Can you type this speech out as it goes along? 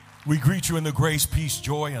We greet you in the grace, peace,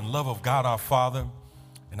 joy, and love of God our Father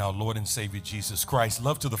and our Lord and Savior Jesus Christ.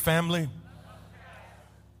 Love to the family.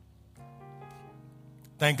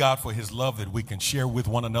 Thank God for his love that we can share with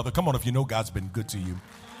one another. Come on, if you know God's been good to you.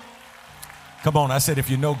 Come on, I said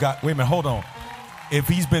if you know God. Wait a minute, hold on. If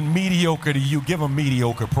he's been mediocre to you, give him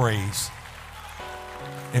mediocre praise.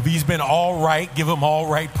 If he's been all right, give him all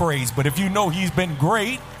right praise. But if you know he's been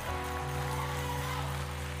great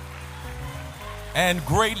and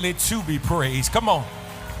greatly to be praised, come on.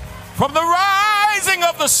 From the rising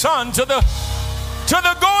of the sun to the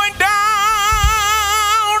going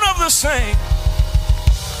down of the same.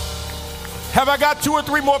 Have I got 2 or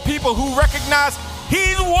 3 more people who recognize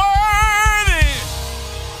he's worthy?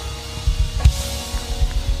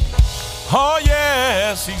 Oh,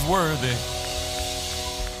 yes, he's worthy.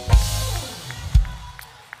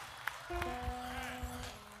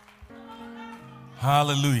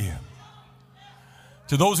 Hallelujah.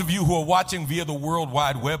 To those of you who are watching via the World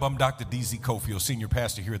Wide Web, I'm Dr. D.Z. Cofield, Senior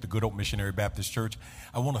Pastor here at the Good Hope Missionary Baptist Church.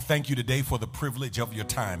 I want to thank you today for the privilege of your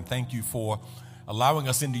time. Thank you for allowing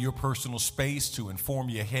us into your personal space to inform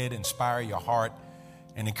your head, inspire your heart,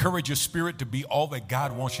 and encourage your spirit to be all that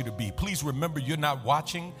God wants you to be. Please remember, you're not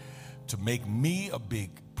watching to make me a big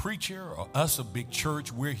preacher or us a big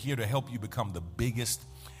church. We're here to help you become the biggest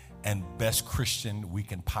and best Christian we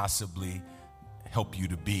can possibly help you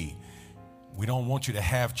to be. We don't want you to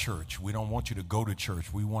have church. We don't want you to go to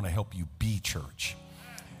church. We want to help you be church,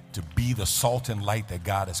 to be the salt and light that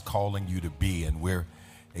God is calling you to be. And we're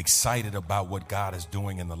excited about what God is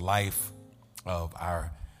doing in the life of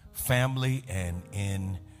our family and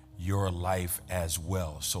in your life as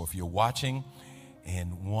well. So if you're watching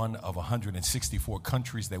in one of 164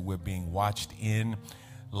 countries that we're being watched in,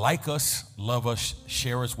 like us, love us,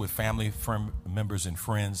 share us with family, members, and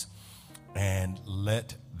friends, and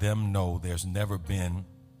let them know there's never been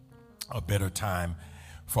a better time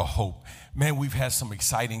for hope. Man, we've had some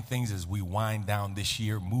exciting things as we wind down this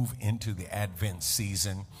year, move into the Advent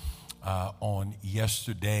season. On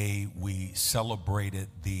yesterday, we celebrated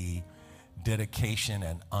the dedication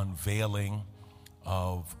and unveiling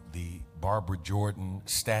of the Barbara Jordan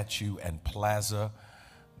statue and plaza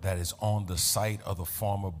that is on the site of the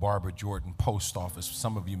former Barbara Jordan post office.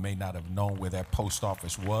 Some of you may not have known where that post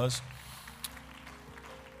office was.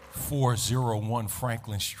 401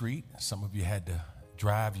 Franklin Street. Some of you had to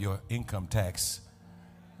drive your income tax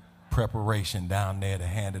preparation down there to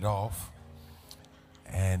hand it off.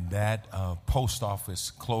 And that post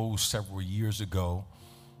office closed several years ago,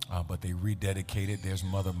 but they rededicated. There's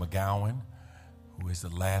Mother McGowan, who is the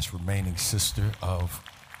last remaining sister of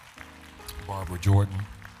Barbara Jordan.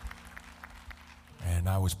 And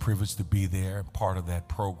I was privileged to be there, part of that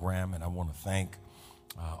program, and I want to thank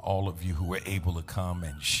all of you who were able to come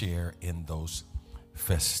and share in those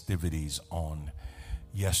festivities on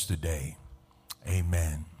yesterday.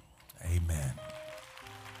 Amen. Amen.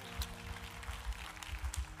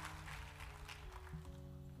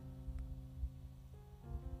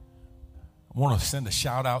 I want to send a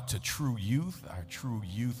shout out to True Youth, our True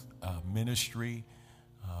Youth ministry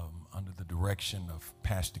under the direction of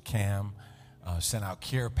Pastor Cam. Sent out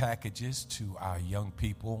care packages to our young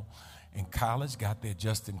people in college, got there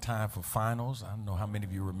just in time for finals. I don't know how many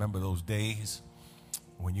of you remember those days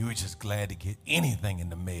when you were just glad to get anything in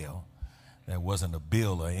the mail that wasn't a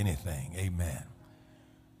bill or anything. Amen.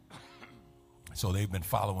 So they've been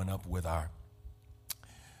following up with our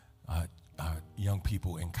young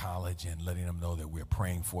people in college and letting them know that we're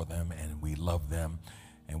praying for them and we love them,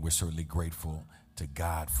 and we're certainly grateful to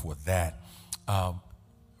God for that.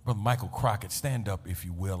 Brother Michael Crockett, stand up if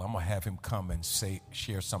you will. I'm going to have him come and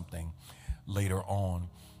share something later on.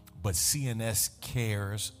 But CNS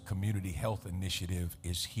Cares Community Health Initiative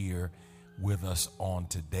is here with us on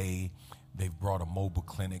today. They've brought a mobile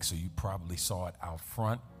clinic, so you probably saw it out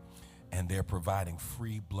front. And they're providing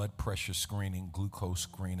free blood pressure screening, glucose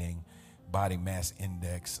screening, body mass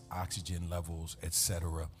index, oxygen levels,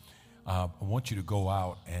 etc. I want you to go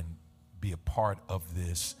out and be a part of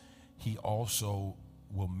this. He also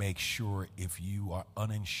will make sure if you are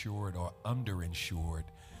uninsured or underinsured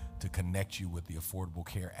to connect you with the Affordable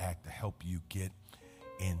Care Act to help you get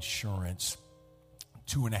insurance.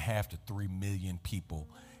 2.5 to 3 million people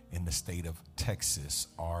in the state of Texas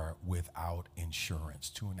are without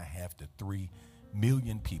insurance. 2.5 to 3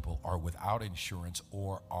 million people are without insurance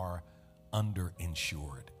or are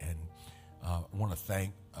underinsured. And I want to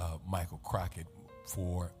thank Michael Crockett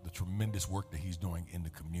for the tremendous work that he's doing in the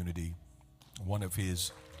community. One of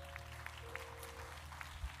his,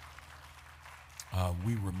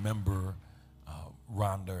 we remember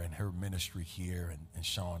Rhonda and her ministry here and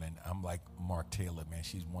Sean, and I'm like Mark Taylor, man,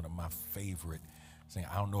 she's one of my favorite singers.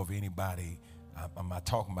 I don't know if anybody, I'm not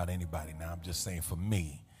talking about anybody now, I'm just saying for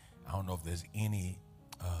me, I don't know if there's any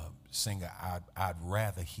singer I'd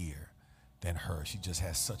rather hear than her. She just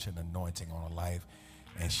has such an anointing on her life,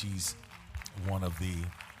 and she's one of the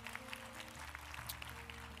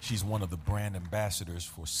brand ambassadors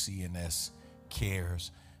for CNS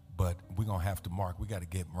Cares. But we're going to have to, Mark, we got to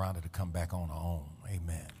get Rhonda to come back on her own.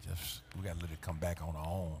 Amen. We got to let her come back on her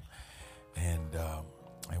own. And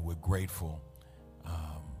we're grateful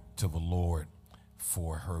to the Lord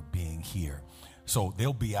for her being here. So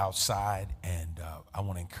they'll be outside, and I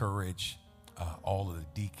want to encourage all of the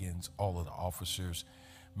deacons, all of the officers,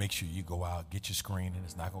 make sure you go out, get your screening.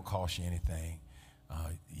 It's not going to cost you anything.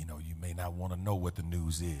 You may not want to know what the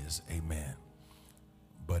news is. Amen.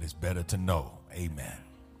 But it's better to know. Amen.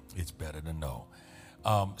 It's better to know.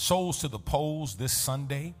 Souls to the polls this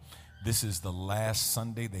Sunday. This is the last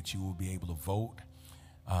Sunday that you will be able to vote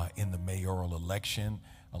in the mayoral election.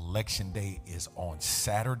 Election day is on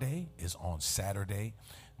Saturday.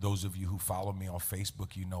 Those of you who follow me on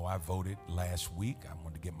Facebook, you know I voted last week. I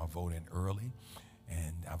wanted to get my vote in early,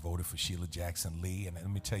 and I voted for Sheila Jackson Lee. And let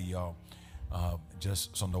me tell y'all,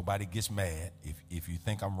 just so nobody gets mad, if you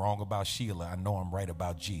think I'm wrong about Sheila, I know I'm right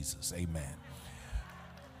about Jesus. Amen.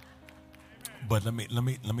 But let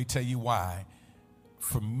me tell you why.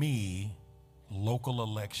 For me, local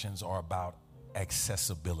elections are about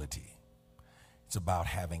accessibility. It's about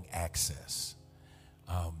having access.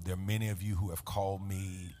 There are many of you who have called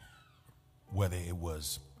me, whether it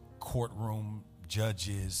was courtroom,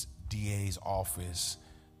 judges, DA's office,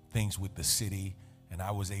 things with the city, and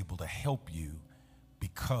I was able to help you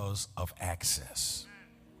because of access.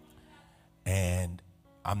 And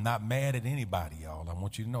I'm not mad at anybody, y'all. I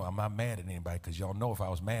want you to know I'm not mad at anybody, because y'all know if I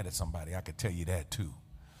was mad at somebody, I could tell you that too.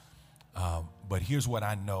 But here's what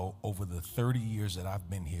I know. Over the 30 years that I've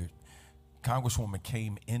been here, Congresswoman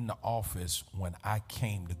came in the office when I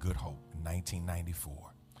came to Good Hope in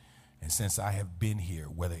 1994. And since I have been here,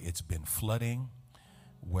 whether it's been flooding,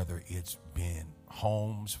 whether it's been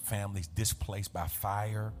homes, families displaced by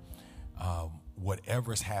fire,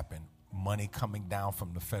 whatever's happened, money coming down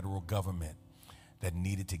from the federal government that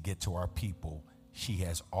needed to get to our people, she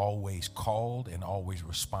has always called and always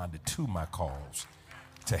responded to my calls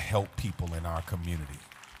to help people in our community.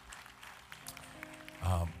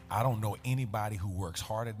 I don't know anybody who works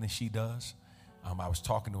harder than she does. I was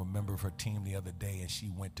talking to a member of her team the other day, and she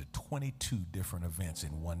went to 22 different events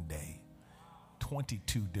in one day.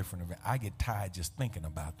 22 different events. I get tired just thinking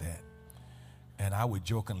about that. And I would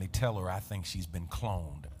jokingly tell her I think she's been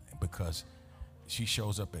cloned, because she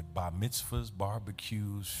shows up at bar mitzvahs,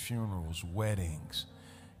 barbecues, funerals, weddings.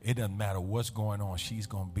 It doesn't matter what's going on, she's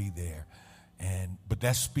going to be there. But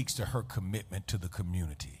that speaks to her commitment to the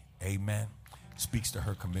community. Amen. Speaks to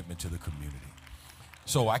her commitment to the community.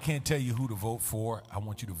 So I can't tell you who to vote for. I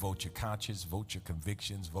want you to vote your conscience, vote your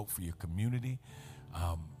convictions, vote for your community.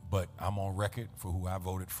 But I'm on record for who I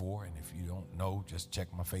voted for. And if you don't know, just check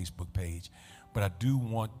my Facebook page. But I do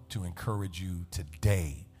want to encourage you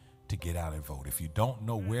today to get out and vote. If you don't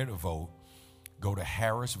know where to vote, go to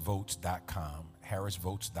harrisvotes.com,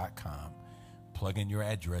 harrisvotes.com. Plug in your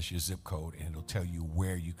address, your zip code, and it'll tell you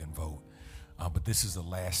where you can vote. But this is the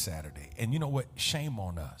last Saturday. And you know what? Shame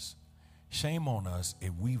on us. Shame on us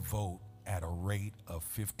if we vote at a rate of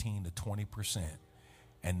 15 to 20%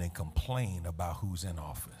 and then complain about who's in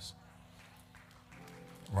office.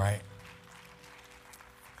 Right?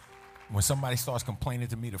 When somebody starts complaining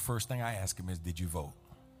to me, the first thing I ask them is, did you vote?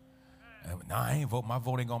 No, I ain't vote. My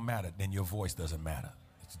vote ain't going to matter. Then your voice doesn't matter.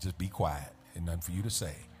 Just be quiet. And nothing for you to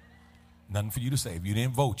say. Nothing for you to say. If you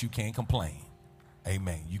didn't vote, you can't complain.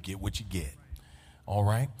 Amen. You get what you get. All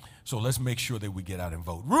right? So let's make sure that we get out and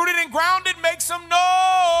vote. Rooted and grounded, make some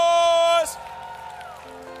noise.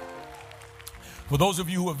 For those of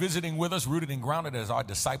you who are visiting with us, Rooted and Grounded is our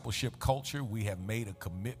discipleship culture. We have made a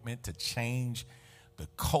commitment to change the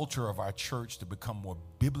culture of our church to become more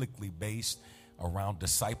biblically based around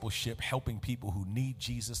discipleship, helping people who need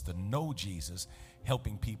Jesus to know Jesus,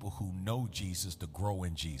 helping people who know Jesus to grow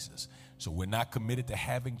in Jesus. So we're not committed to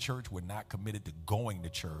having church. We're not committed to going to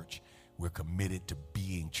church. We're committed to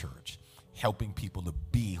being church, helping people to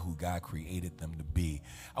be who God created them to be.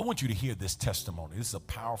 I want you to hear this testimony. This is a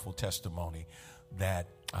powerful testimony that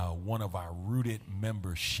one of our Rooted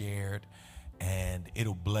members shared, and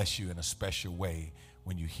it'll bless you in a special way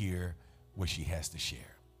when you hear what she has to share.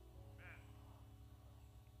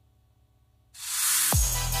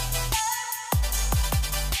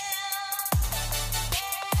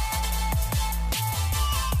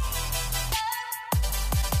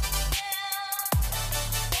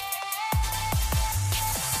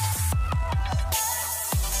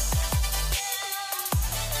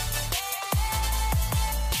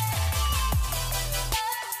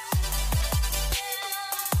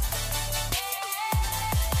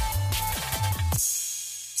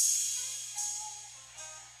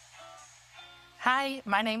 Hi,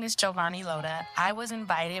 my name is Giovanni Loda. I was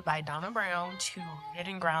invited by Donna Brown to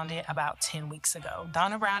Rooted and Grounded about 10 weeks ago.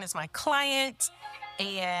 Donna Brown is my client,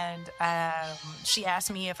 and she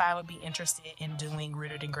asked me if I would be interested in doing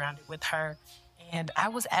Rooted and Grounded with her. And I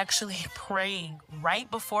was actually praying right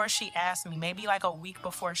before she asked me, maybe like a week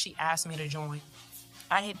before she asked me to join.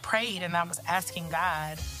 I had prayed and I was asking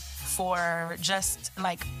God for just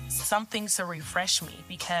like something to refresh me,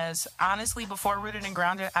 because honestly, before Rooted and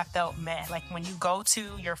Grounded, I felt mad. Like when you go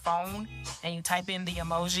to your phone and you type in the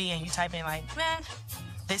emoji and you type in like, man,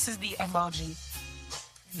 this is the emoji.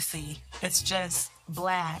 You see, it's just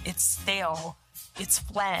blah, it's stale, it's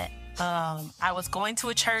flat. I was going to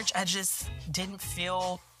a church, I just didn't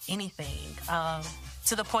feel anything.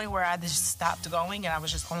 To the point where I just stopped going and I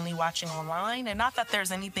was just only watching online. And not that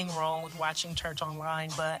there's anything wrong with watching church online,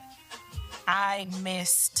 but I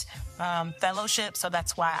missed fellowship, so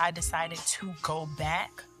that's why I decided to go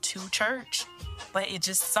back to church. But it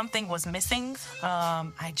just, something was missing.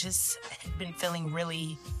 I just had been feeling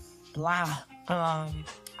really blah. I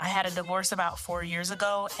had a divorce about 4 years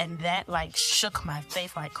ago, and that like shook my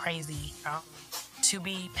faith like crazy. To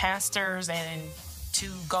be pastors and to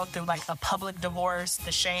go through like a public divorce,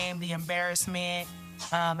 the shame, the embarrassment,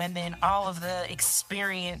 and then all of the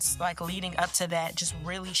experience like leading up to that just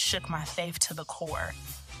really shook my faith to the core.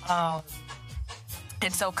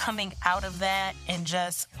 And so coming out of that and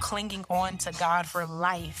just clinging on to God for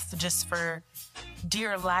life, just for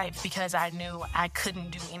dear life, because I knew I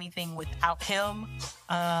couldn't do anything without him,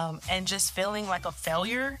 and just feeling like a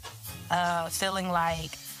failure, feeling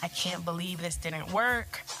like I can't believe this didn't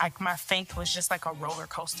work. My faith was just like a roller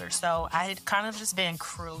coaster. So I had kind of just been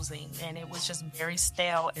cruising, and it was just very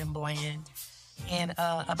stale and bland. And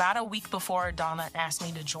about a week before Donna asked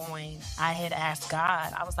me to join, I had asked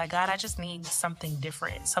God, I was like, God, I just need something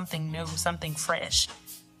different, something new, something fresh.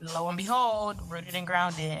 Lo and behold, Rooted and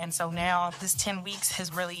Grounded. And so now this 10 weeks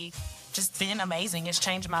has really just been amazing. It's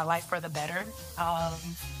changed my life for the better.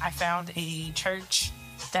 I found a church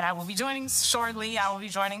that I will be joining shortly. I will be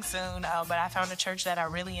joining soon, but I found a church that I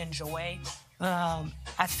really enjoy.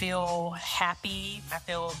 I feel happy. I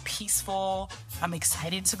feel peaceful. I'm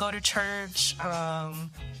excited to go to church.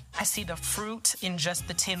 I see the fruit in just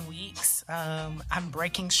the 10 weeks. I'm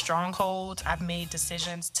breaking strongholds. I've made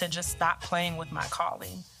decisions to just stop playing with my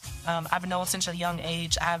calling. I've known since a young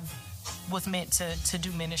age I was meant to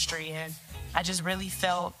do ministry, and I just really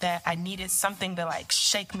felt that I needed something to like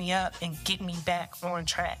shake me up and get me back on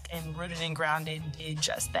track, and Rooted and Grounded did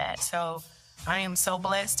just that. So I am so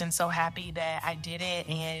blessed and so happy that I did it,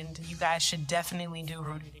 and you guys should definitely do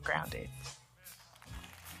Rooted and Grounded.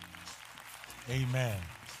 Amen.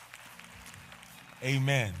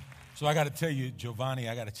 Amen. So I got to tell you, Giovanni,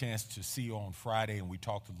 I got a chance to see you on Friday, and we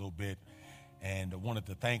talked a little bit, and I wanted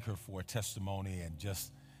to thank her for her testimony and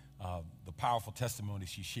just the powerful testimony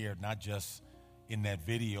she shared, not just in that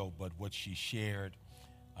video, but what she shared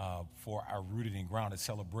for our Rooted and Grounded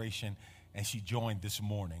celebration. And she joined this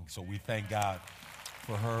morning. So we thank God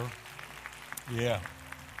for her. Yeah.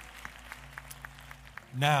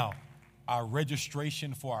 Now, our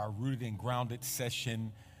registration for our Rooted and Grounded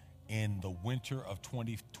session in the winter of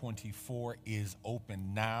 2024 is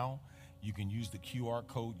open now. You can use the QR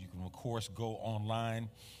code. You can, of course, go online.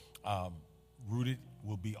 Rooted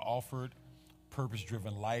will be offered.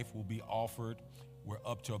 Purpose-Driven Life will be offered. We're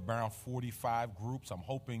up to around 45 groups. I'm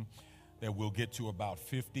hoping that we'll get to about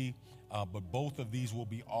 50. But both of these will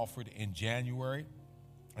be offered in January.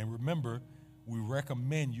 And remember, we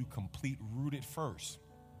recommend you complete Rooted first.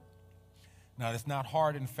 Now, it's not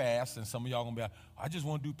hard and fast, and some of y'all going to be like, I just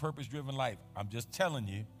want to do Purpose-Driven Life. I'm just telling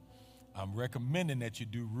you, I'm recommending that you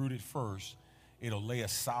do Rooted first. It'll lay a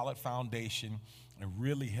solid foundation and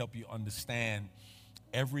really help you understand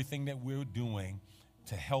everything that we're doing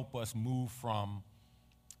to help us move from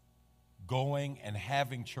going and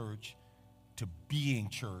having church to being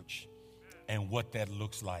church and what that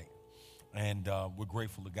looks like. And we're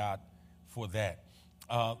grateful to God for that.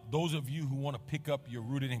 Those of you who want to pick up your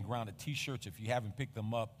Rooted and Grounded t-shirts, if you haven't picked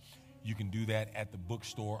them up, you can do that at the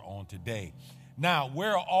bookstore on today. Now,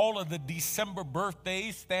 where are all of the December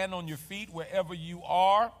birthdays? Stand on your feet wherever you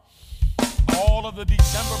are. All of the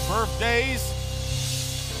December birthdays.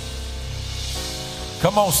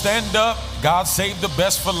 Come on, stand up. God saved the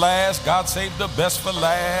best for last. God saved the best for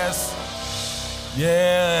last.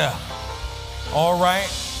 Yeah. All right.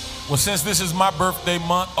 Well, since this is my birthday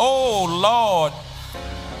month, oh, Lord,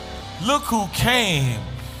 look who came.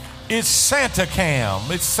 It's Santa Cam.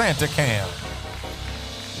 It's Santa Cam.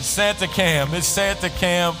 It's Santa Cam. It's Santa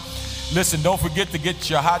Cam. Listen, don't forget to get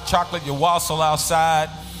your hot chocolate, your wassail outside.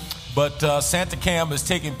 But Santa Cam is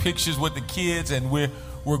taking pictures with the kids, and we're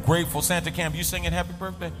grateful. Santa Cam, you singing happy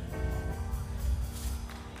birthday?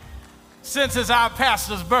 Since it's our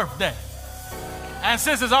pastor's birthday, and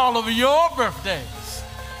since it's all of your birthdays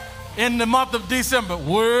in the month of December,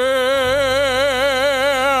 well,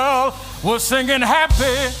 we're singing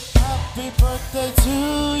happy birthday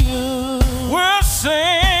to you. We're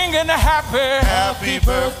singing happy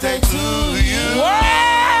birthday to you.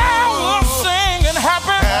 Well, we're singing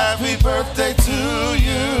happy birthday to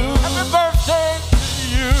you. Happy birthday to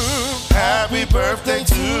you. Happy birthday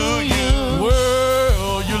to you.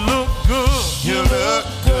 Well, you look good. You look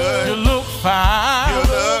good. You look fine. You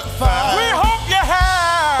look fine. We hope you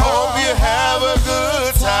have a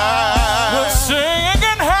good time. We're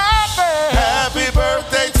singing happy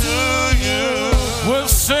birthday to you. We're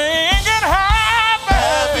singing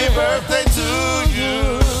happy birthday to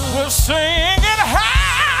you. We're singing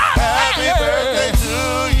happy birthday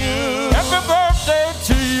to you. Happy birthday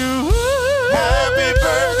to you. Happy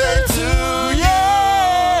birthday to you.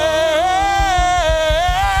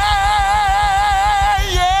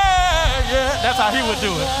 Yeah. That's how he would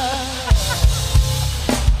do it.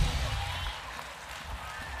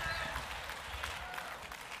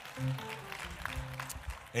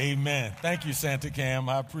 Amen. Thank you, Santa Cam.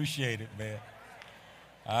 I appreciate it, man.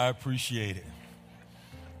 I appreciate it.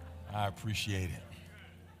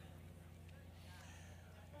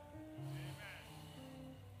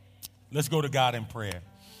 Let's go to God in prayer.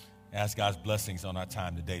 Ask God's blessings on our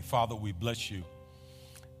time today. Father, we bless you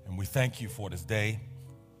and we thank you for this day.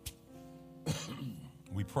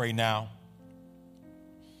 We pray now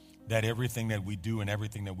that everything that we do and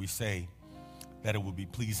everything that we say, that it will be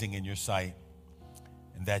pleasing in your sight,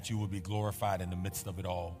 and that you will be glorified in the midst of it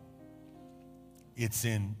all. It's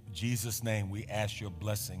in Jesus' name we ask your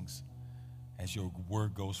blessings as your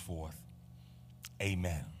word goes forth.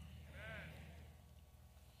 Amen.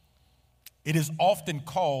 It is often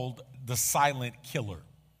called the silent killer.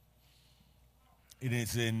 It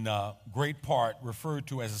is in great part referred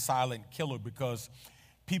to as a silent killer because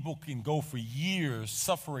people can go for years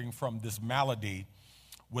suffering from this malady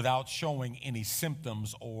without showing any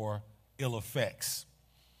symptoms or ill effects.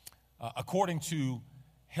 According to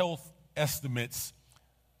health estimates,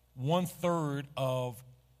 1/3 of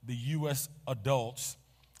the U.S. adults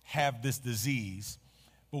have this disease.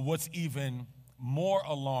 But what's even more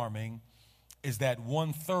alarming is that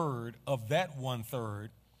 1/3 of that 1/3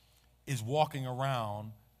 is walking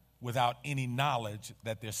around without any knowledge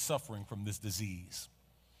that they're suffering from this disease.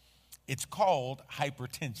 It's called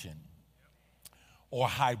hypertension or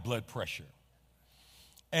high blood pressure.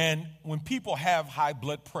 And when people have high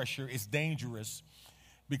blood pressure, it's dangerous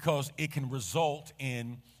because it can result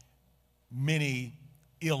in many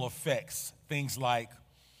ill effects. Things like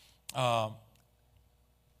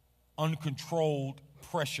uncontrolled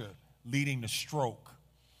pressure leading to stroke,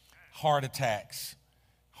 heart attacks,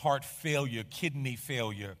 heart failure, kidney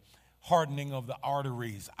failure, hardening of the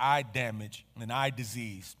arteries, eye damage, and eye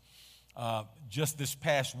disease. Just this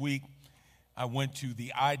past week, I went to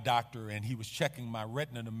the eye doctor and he was checking my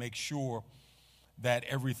retina to make sure that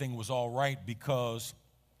everything was all right, because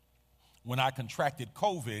when I contracted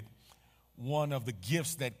COVID, one of the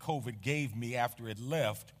gifts that COVID gave me after it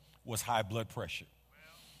left was high blood pressure.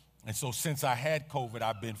 And so since I had COVID,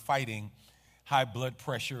 I've been fighting high blood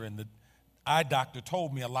pressure, and the eye doctor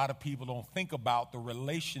told me a lot of people don't think about the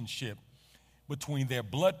relationship between their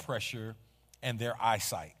blood pressure and their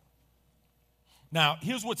eyesight. Now,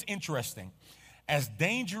 here's what's interesting. As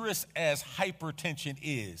dangerous as hypertension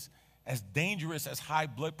is, as dangerous as high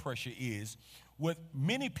blood pressure is, what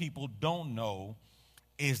many people don't know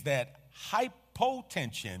is that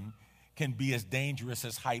hypotension can be as dangerous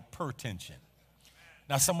as hypertension.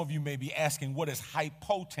 Now, some of you may be asking, what is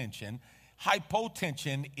hypotension?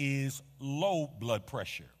 Hypotension is low blood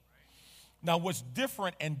pressure. Now, what's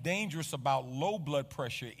different and dangerous about low blood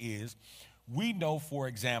pressure is we know, for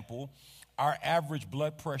example, our average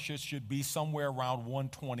blood pressure should be somewhere around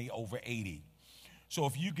 120 over 80. So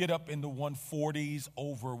if you get up in the 140s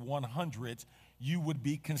over 100s, you would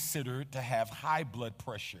be considered to have high blood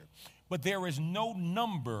pressure. But there is no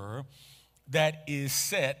number that is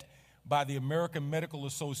set by the American Medical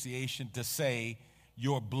Association to say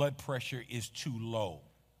your blood pressure is too low.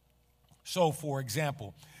 So, for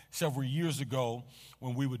example, several years ago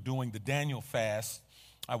when we were doing the Daniel fast,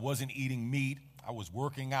 I wasn't eating meat. I was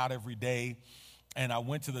working out every day, and I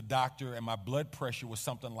went to the doctor, and my blood pressure was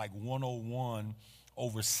something like 101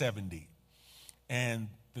 over 70. And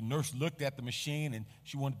the nurse looked at the machine, and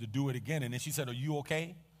she wanted to do it again, and then she said, "Are you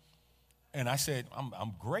okay?" And I said,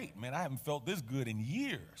 I'm great, man. I haven't felt this good in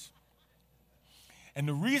years. And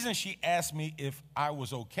the reason she asked me if I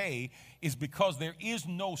was okay is because there is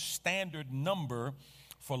no standard number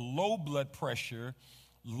for low blood pressure.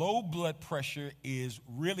 Low blood pressure is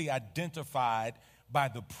really identified by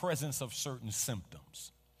the presence of certain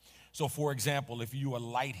symptoms. So, for example, if you are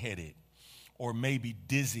lightheaded or maybe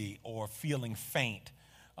dizzy or feeling faint,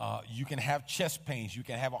 you can have chest pains, you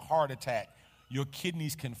can have a heart attack, your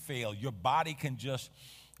kidneys can fail, your body can just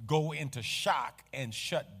go into shock and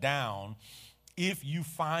shut down if you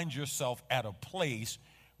find yourself at a place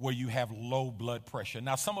where you have low blood pressure.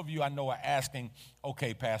 Now, some of you I know are asking,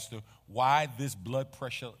 okay, Pastor, why this blood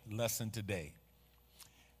pressure lesson today?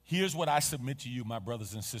 Here's what I submit to you, my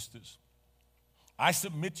brothers and sisters. I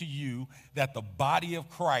submit to you that the body of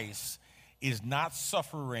Christ is not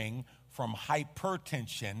suffering from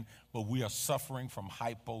hypertension, but we are suffering from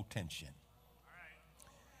hypotension.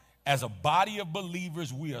 As a body of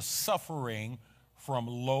believers, we are suffering from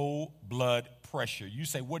low blood pressure. You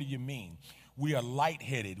say, what do you mean? We are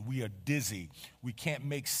lightheaded. We are dizzy. We can't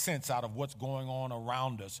make sense out of what's going on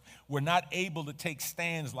around us. We're not able to take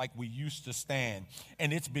stands like we used to stand.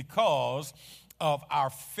 And it's because of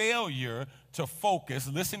our failure to focus,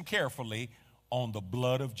 listen carefully, on the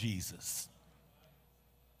blood of Jesus.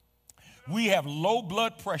 We have low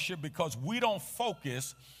blood pressure because we don't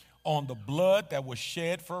focus on the blood that was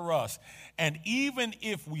shed for us. And even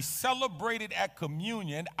if we celebrated at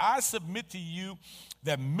communion, I submit to you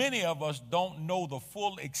that many of us don't know the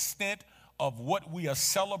full extent of what we are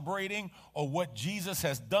celebrating or what Jesus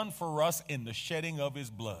has done for us in the shedding of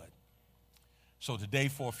his blood. So today,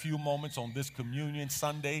 for a few moments on this communion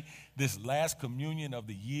Sunday, this last communion of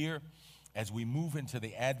the year, as we move into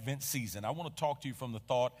the Advent season, I want to talk to you from the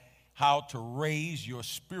thought, how to raise your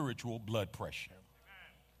spiritual blood pressure.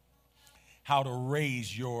 How to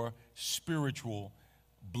raise your spiritual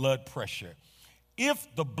blood pressure. If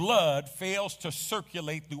the blood fails to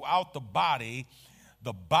circulate throughout the body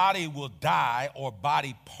will die or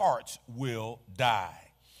body parts will die.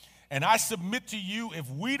 And I submit to you, if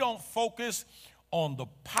we don't focus on the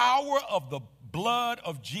power of the blood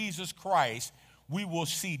of Jesus Christ, we will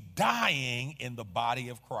see dying in the body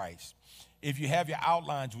of Christ. If you have your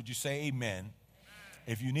outlines, would you say amen?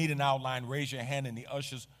 If you need an outline, raise your hand and the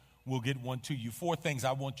ushers will get one to you. 4 things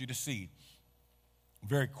I want you to see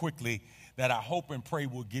very quickly that I hope and pray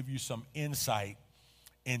will give you some insight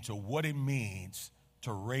into what it means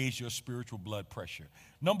to raise your spiritual blood pressure.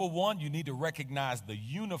 Number 1, you need to recognize the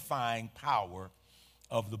unifying power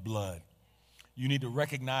of the blood. You need to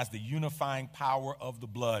recognize the unifying power of the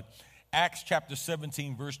blood. Acts chapter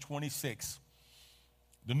 17, verse 26,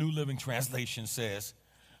 the New Living Translation says,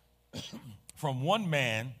 from one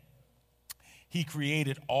man, he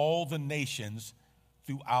created all the nations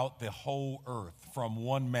throughout the whole earth. From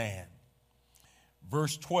one man.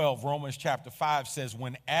 Verse 12, Romans chapter 5 says,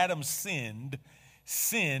 when Adam sinned,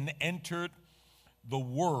 sin entered the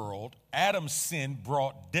world. Adam's sin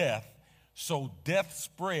brought death, so death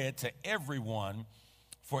spread to everyone,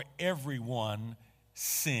 for everyone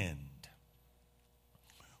sinned.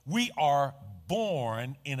 We are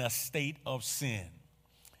born in a state of sin.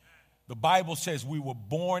 The Bible says we were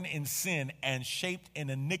born in sin and shaped in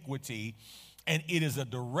iniquity, and it is a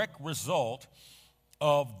direct result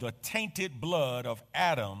of the tainted blood of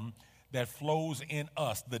Adam that flows in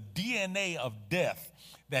us. The DNA of death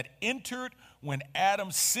that entered when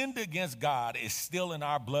Adam sinned against God is still in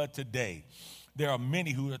our blood today. There are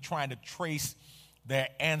many who are trying to trace their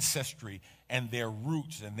ancestry and their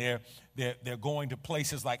roots, and they're going to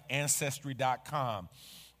places like Ancestry.com.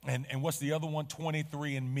 And what's the other one?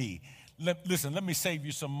 23andMe. Listen, let me save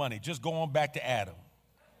you some money. Just go on back to Adam.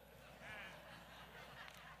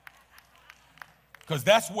 Because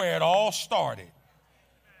that's where it all started.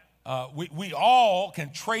 We all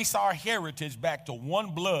can trace our heritage back to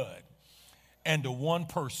one blood and to one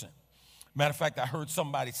person. Matter of fact, I heard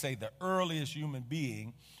somebody say the earliest human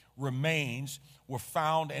being remains were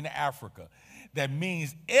found in Africa. That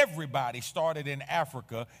means everybody started in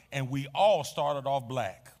Africa and we all started off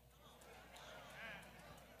black.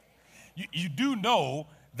 You do know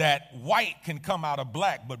that white can come out of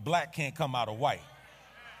black, but black can't come out of white.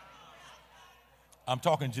 I'm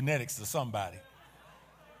talking genetics to somebody.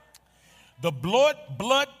 The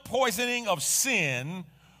blood poisoning of sin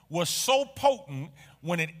was so potent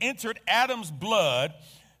when it entered Adam's blood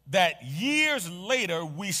that years later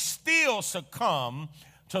we still succumb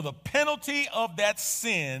to the penalty of that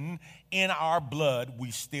sin in our blood.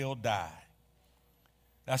 We still die.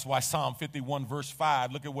 That's why Psalm 51 verse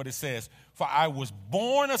 5, look at what it says. For I was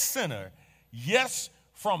born a sinner, yes,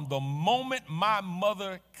 from the moment my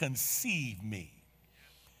mother conceived me.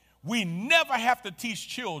 We never have to teach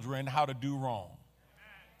children how to do wrong.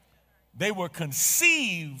 They were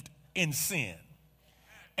conceived in sin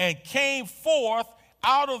and came forth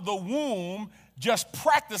out of the womb just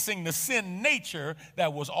practicing the sin nature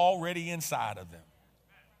that was already inside of them.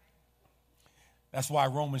 That's why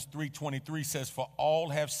Romans 3:23 says, for all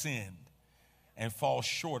have sinned and fall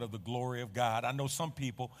short of the glory of God. I know some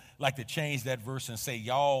people like to change that verse and say,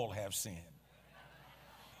 y'all have sinned,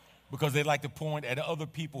 because they like to point at other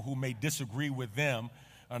people who may disagree with them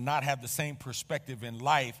or not have the same perspective in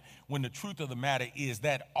life, when the truth of the matter is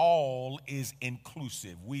that all is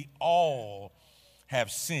inclusive. We all have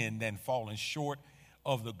sinned and fallen short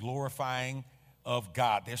of the glorifying of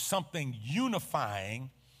God. There's something unifying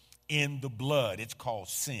in the blood. It's called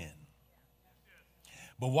sin.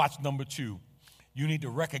 But watch number 2. You need to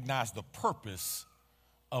recognize the purpose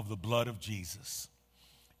of the blood of Jesus.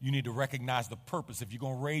 You need to recognize the purpose. If you're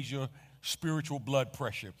going to raise your spiritual blood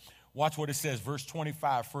pressure, watch what it says, verse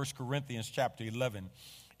 25, 1 Corinthians chapter 11.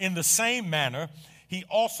 In the same manner, he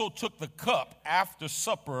also took the cup after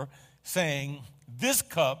supper, saying, this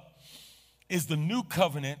cup is the new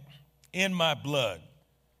covenant in my blood.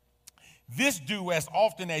 This do as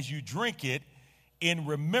often as you drink it in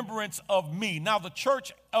remembrance of me. Now, the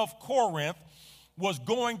church of Corinth was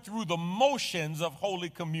going through the motions of Holy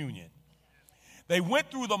Communion. They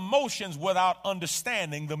went through the motions without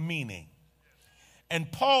understanding the meaning. And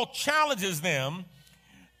Paul challenges them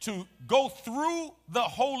to go through the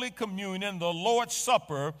Holy Communion, the Lord's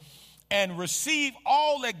Supper, and receive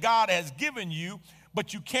all that God has given you,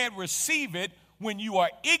 but you can't receive it when you are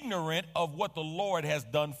ignorant of what the Lord has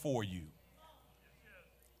done for you.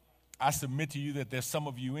 I submit to you that there's some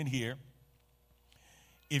of you in here,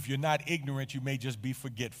 if you're not ignorant, you may just be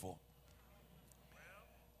forgetful.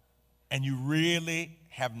 And you really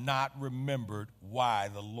have not remembered why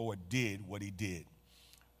the Lord did what he did.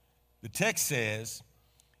 The text says,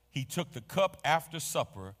 he took the cup after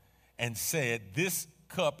supper and said, this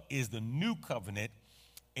cup is the new covenant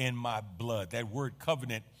in my blood. That word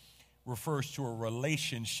covenant refers to a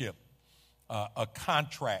relationship, a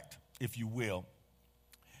contract, if you will,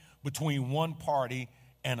 between one party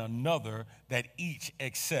and another that each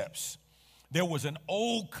accepts. There was an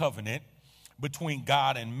old covenant between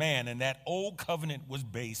God and man, and that old covenant was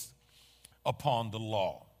based upon the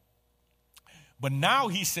law. But now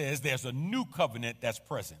he says there's a new covenant that's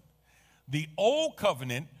present. The old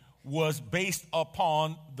covenant was based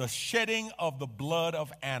upon the shedding of the blood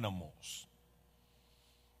of animals.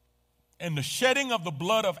 And the shedding of the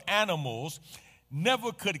blood of animals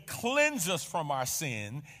never could cleanse us from our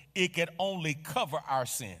sin. It could only cover our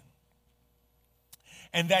sin.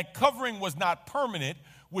 And that covering was not permanent,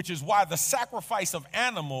 which is why the sacrifice of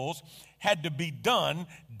animals had to be done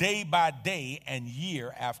day by day and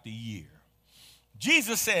year after year.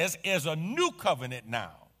 Jesus says there's a new covenant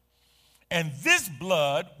now. And this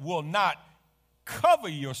blood will not cover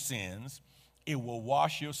your sins. It will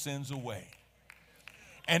wash your sins away.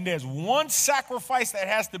 And there's one sacrifice that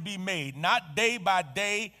has to be made, not day by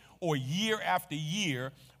day or year after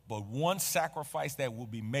year, but one sacrifice that will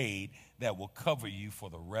be made that will cover you for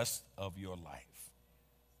the rest of your life.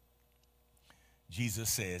 Jesus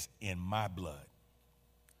says, in my blood.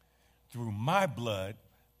 Through my blood,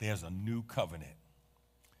 there's a new covenant.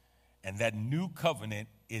 And that new covenant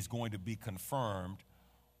is going to be confirmed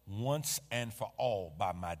once and for all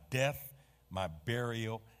by my death, my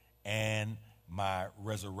burial, and my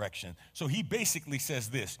resurrection. So he basically says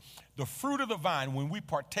this: the fruit of the vine, when we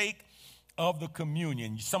partake of the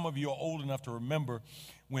communion, some of you are old enough to remember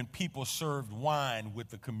when people served wine with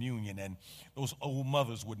the communion, and those old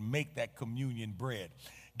mothers would make that communion bread.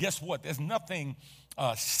 Guess what? There's nothing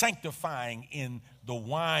sanctifying in the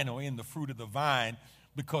wine or in the fruit of the vine,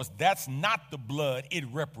 because that's not the blood, it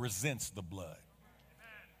represents the blood.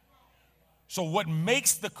 So what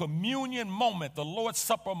makes the communion moment, the Lord's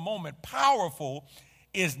Supper moment, powerful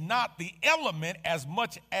is not the element as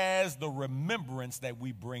much as the remembrance that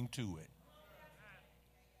we bring to it.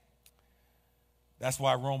 That's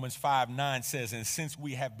why Romans 5:9 says, and since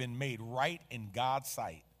we have been made right in God's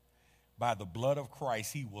sight by the blood of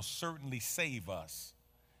Christ, he will certainly save us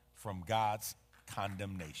from God's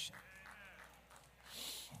condemnation.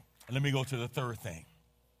 Let me go to the third thing.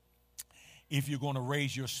 If you're going to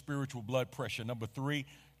raise your spiritual blood pressure, number 3,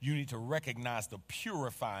 you need to recognize the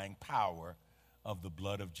purifying power of the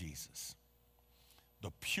blood of Jesus.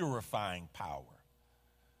 The purifying power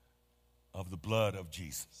of the blood of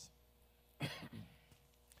Jesus.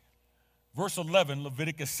 Verse 11,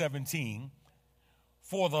 Leviticus 17,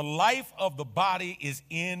 for the life of the body is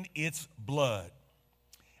in its blood.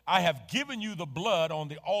 I have given you the blood on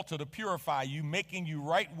the altar to purify you, making you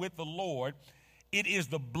right with the Lord. It is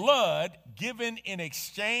the blood given in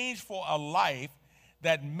exchange for a life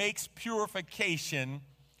that makes purification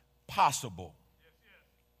possible.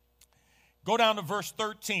 Go down to verse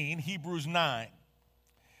 13, Hebrews 9.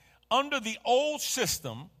 Under the old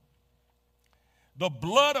system, the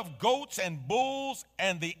blood of goats and bulls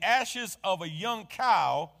and the ashes of a young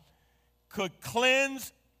cow could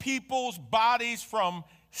cleanse people's bodies from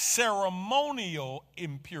ceremonial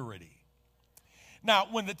impurity. Now,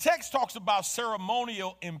 when the text talks about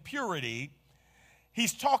ceremonial impurity,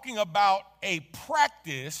 he's talking about a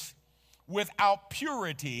practice without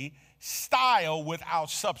purity, style without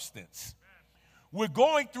substance. We're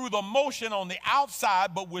going through the motion on the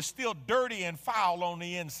outside, but we're still dirty and foul on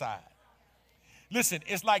the inside. Listen,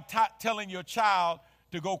 it's like telling your child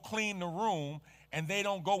to go clean the room, and they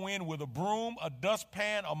don't go in with a broom, a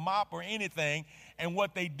dustpan, a mop, or anything, and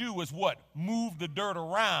what they do is what? Move the dirt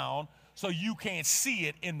around so you can't see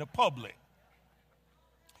it in the public.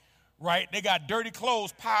 Right? They got dirty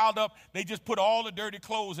clothes piled up. They just put all the dirty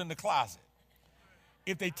clothes in the closet.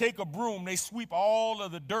 If they take a broom, they sweep all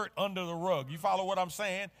of the dirt under the rug. You follow what I'm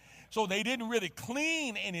saying? So they didn't really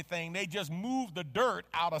clean anything. They just moved the dirt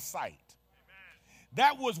out of sight. Amen.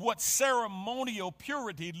 That was what ceremonial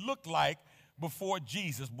purity looked like before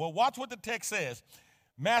Jesus. Well, watch what the text says.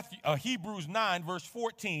 Hebrews 9, verse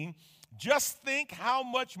 14. Just think how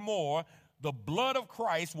much more the blood of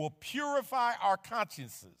Christ will purify our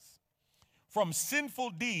consciences from sinful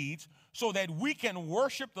deeds so that we can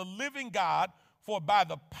worship the living God. For by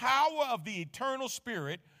the power of the eternal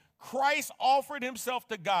Spirit, Christ offered himself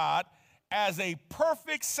to God as a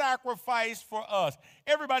perfect sacrifice for us.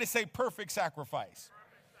 Everybody say perfect sacrifice.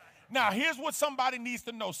 Now, here's what somebody needs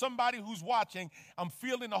to know. Somebody who's watching, I'm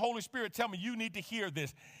feeling the Holy Spirit tell me you need to hear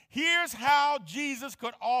this. Here's how Jesus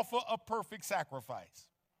could offer a perfect sacrifice.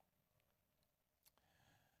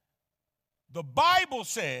 The Bible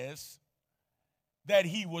says that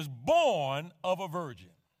he was born of a virgin.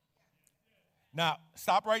 Now,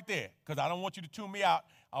 stop right there, because I don't want you to tune me out.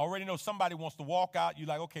 I already know somebody wants to walk out. You're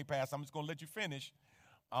like, okay, Pastor, I'm just going to let you finish.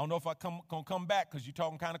 I don't know if I'm going to come back because you're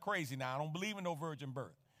talking kind of crazy now. I don't believe in no virgin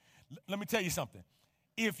birth. Let me tell you something.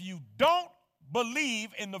 If you don't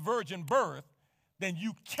believe in the virgin birth, then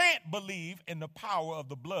you can't believe in the power of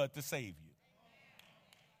the blood to save you.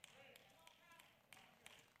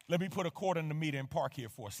 Let me put a quarter in the meter and park here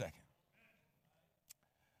for a second.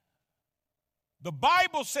 The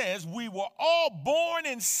Bible says we were all born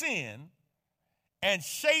in sin and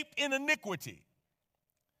shaped in iniquity.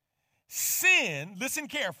 Sin, listen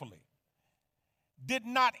carefully, did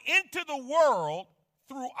not enter the world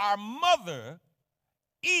through our mother,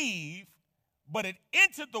 Eve, but it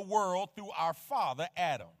entered the world through our father,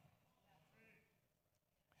 Adam.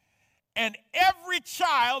 And every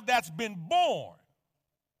child that's been born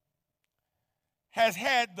has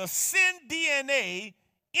had the sin DNA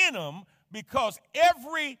in them, because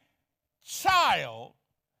every child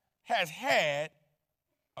has had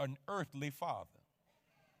an earthly father.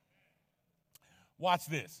 Watch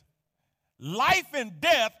this. Life and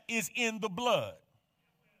death is in the blood.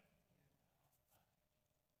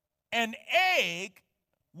 An egg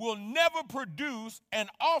will never produce an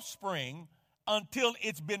offspring until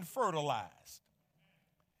it's been fertilized.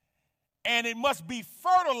 And it must be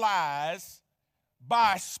fertilized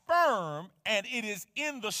by sperm, and it is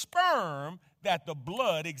in the sperm that the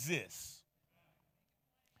blood exists.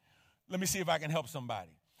 Let me see if I can help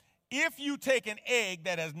somebody. If you take an egg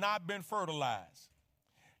that has not been fertilized,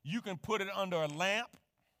 you can put it under a lamp,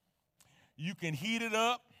 you can heat it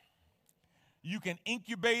up, you can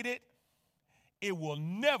incubate it, it will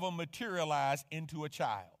never materialize into a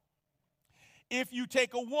child. If you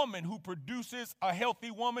take a woman who produces, a healthy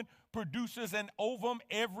woman, produces an ovum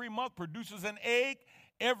every month, produces an egg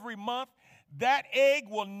every month, that egg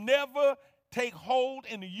will never take hold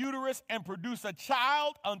in the uterus and produce a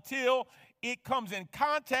child until it comes in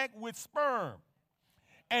contact with sperm.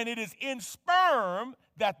 And it is in sperm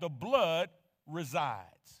that the blood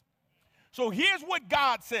resides. So here's what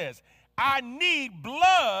God says. I need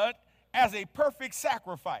blood as a perfect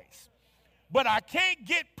sacrifice. But I can't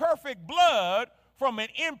get perfect blood from an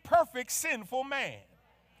imperfect, sinful man.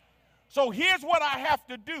 So here's what I have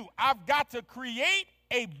to do. I've got to create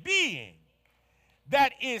a being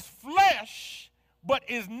that is flesh but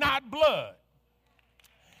is not blood.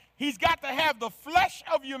 He's got to have the flesh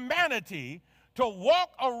of humanity to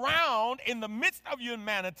walk around in the midst of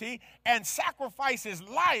humanity and sacrifice his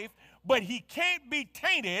life, but he can't be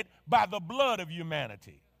tainted by the blood of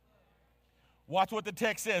humanity. Watch what the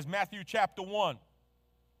text says, Matthew chapter 1,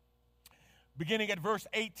 beginning at verse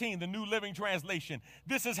 18, the New Living Translation.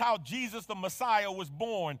 This is how Jesus the Messiah was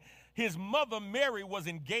born. His mother Mary was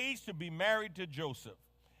engaged to be married to Joseph.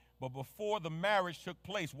 But before the marriage took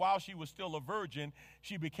place, while she was still a virgin,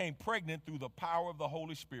 she became pregnant through the power of the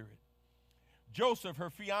Holy Spirit. Joseph, her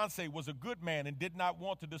fiance, was a good man and did not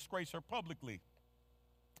want to disgrace her publicly.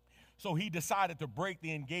 So he decided to break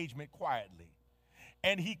the engagement quietly.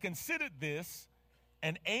 And he considered this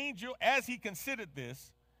an angel, as he considered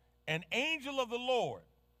this, an angel of the Lord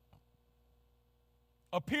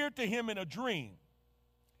appeared to him in a dream.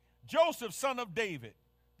 Joseph, son of David,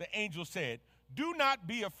 the angel said, do not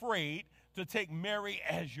be afraid to take Mary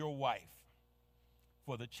as your wife,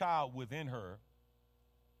 for the child within her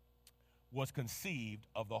was conceived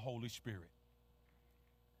of the Holy Spirit.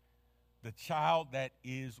 The child that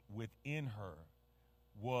is within her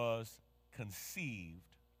was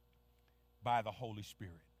conceived by the Holy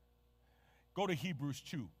Spirit. Go to Hebrews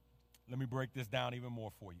 2. Let me break this down even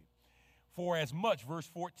more for you. For as much, verse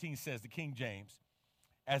 14 says, the King James,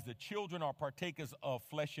 as the children are partakers of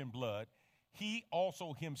flesh and blood, he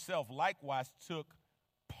also himself likewise took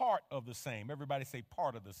part of the same. Everybody say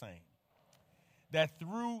part of the same. That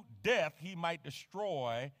through death he might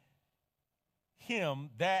destroy him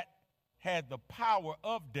that had the power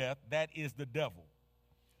of death, that is the devil.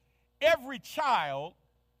 Every child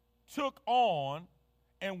took on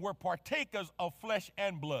and were partakers of flesh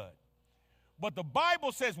and blood. But the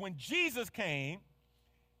Bible says when Jesus came,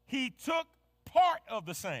 he took part of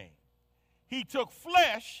the same. He took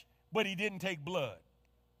flesh, but he didn't take blood.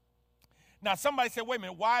 Now, somebody said, wait a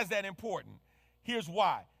minute, why is that important? Here's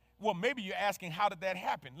why. Well, maybe you're asking, how did that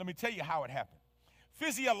happen? Let me tell you how it happened.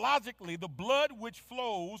 Physiologically, the blood which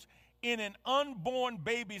flows in an unborn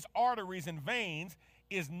baby's arteries and veins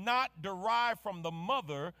is not derived from the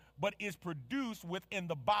mother, but is produced within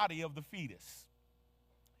the body of the fetus.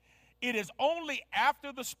 It is only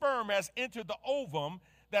after the sperm has entered the ovum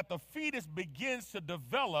that the fetus begins to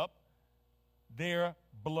develop their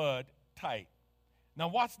blood type. Now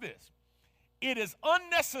watch this. It is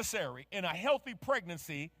unnecessary in a healthy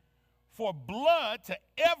pregnancy for blood to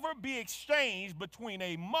ever be exchanged between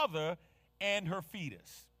a mother and her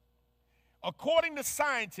fetus. According to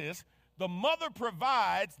scientists, the mother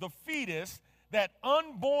provides the fetus, that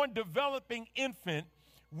unborn developing infant,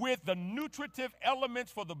 with the nutritive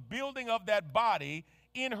elements for the building of that body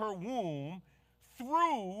in her womb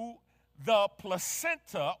through the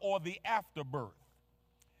placenta or the afterbirth.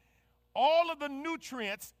 All of the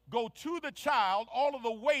nutrients go to the child, all of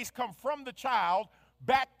the waste come from the child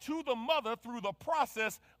back to the mother through the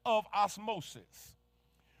process of osmosis.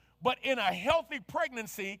 But in a healthy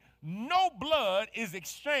pregnancy, no blood is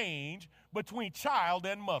exchanged between child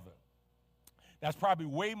and mother. That's probably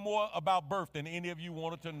way more about birth than any of you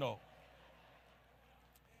wanted to know.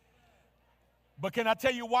 But can I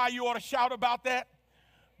tell you why you ought to shout about that?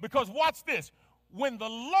 Because watch this. When the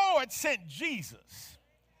Lord sent Jesus,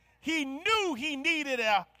 he knew he needed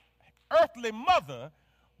an earthly mother,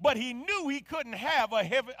 but he knew he couldn't have a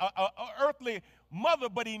earthly mother,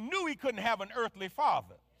 but he knew he couldn't have an earthly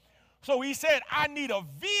father. So he said, I need a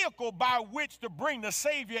vehicle by which to bring the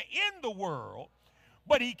Savior in the world,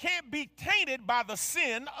 but he can't be tainted by the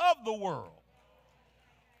sin of the world.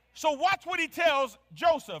 So watch what he tells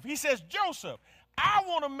Joseph. He says, Joseph, I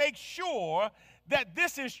want to make sure that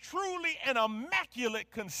this is truly an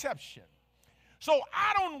immaculate conception. So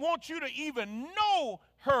I don't want you to even know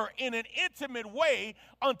her in an intimate way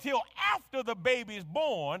until after the baby is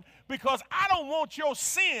born, because I don't want your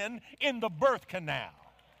sin in the birth canal.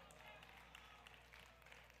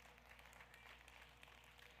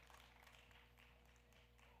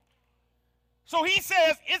 So he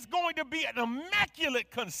says it's going to be an immaculate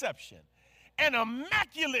conception, an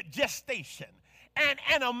immaculate gestation, and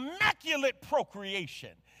an immaculate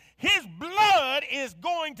procreation. His blood is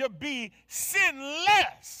going to be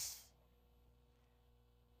sinless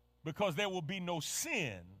because there will be no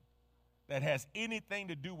sin that has anything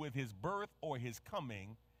to do with his birth or his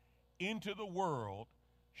coming into the world,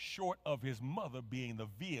 short of his mother being the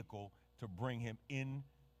vehicle to bring him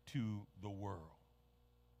into the world.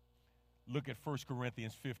 Look at 1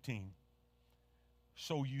 Corinthians 15.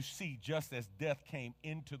 So you see, just as death came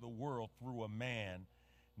into the world through a man,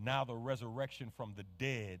 now the resurrection from the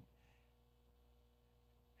dead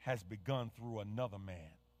has begun through another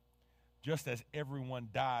man. Just as everyone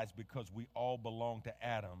dies because we all belong to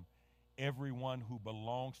Adam, everyone who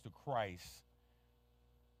belongs to Christ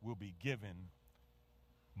will be given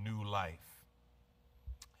new life.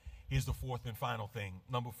 Here's the fourth and final thing.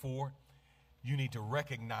 Number 4, you need to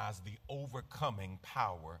recognize the overcoming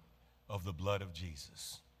power of the blood of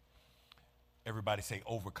Jesus. Everybody say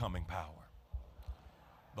overcoming power.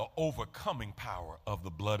 The overcoming power of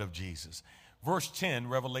the blood of Jesus. Verse 10,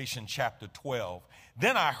 Revelation chapter 12.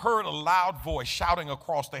 Then I heard a loud voice shouting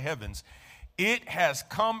across the heavens, "It has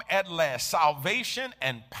come at last, salvation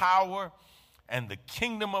and power and the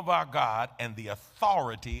kingdom of our God and the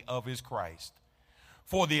authority of his Christ.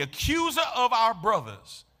 For the accuser of our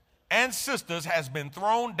brothers and sisters has been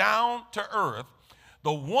thrown down to earth,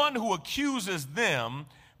 the one who accuses them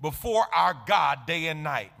before our God day and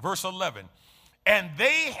night." Verse 11. "And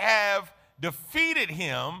they have defeated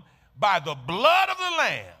him by the blood of the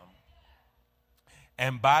Lamb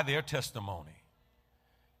and by their testimony.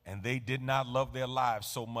 And they did not love their lives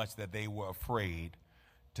so much that they were afraid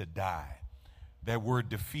to die." That word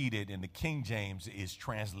defeated in the King James is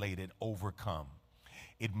translated overcome.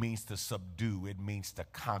 It means to subdue. It means to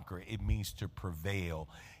conquer. It means to prevail.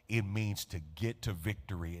 It means to get to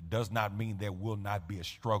victory. It does not mean there will not be a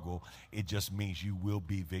struggle. It just means you will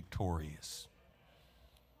be victorious.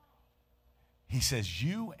 He says,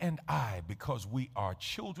 you and I, because we are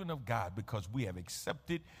children of God, because we have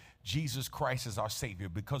accepted Jesus Christ as our Savior,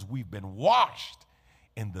 because we've been washed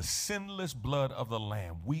in the sinless blood of the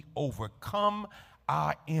Lamb, we overcome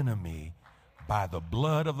our enemy by the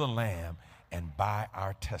blood of the Lamb and by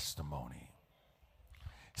our testimony.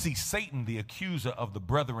 See, Satan, the accuser of the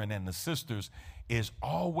brethren and the sisters, is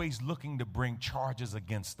always looking to bring charges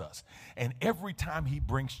against us. And every time he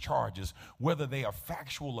brings charges, whether they are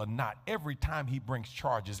factual or not, every time he brings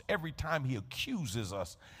charges, every time he accuses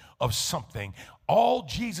us of something, all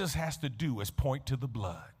Jesus has to do is point to the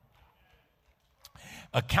blood.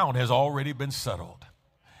 Account has already been settled.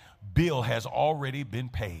 Bill has already been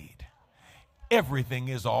paid. Everything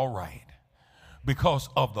is all right because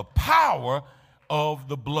of the power of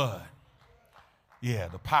the blood. Yeah,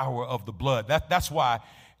 the power of the blood. That's why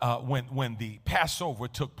when the Passover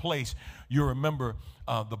took place, you remember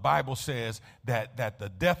the Bible says that the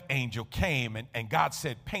death angel came and God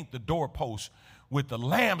said, paint the doorpost with the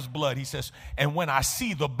lamb's blood. He says, and when I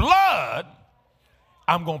see the blood,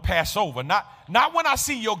 I'm going to pass over. Not when I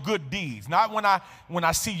see your good deeds, not when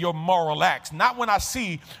I see your moral acts, not when I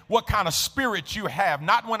see what kind of spirit you have,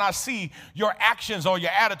 not when I see your actions or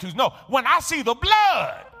your attitudes. No, when I see the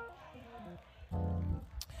blood,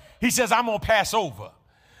 he says, I'm going to pass over.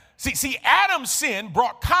 See, Adam's sin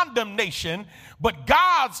brought condemnation, but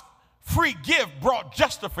God's free gift brought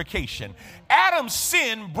justification. Adam's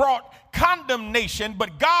sin brought condemnation,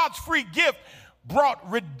 but God's free gift brought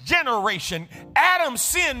regeneration. Adam's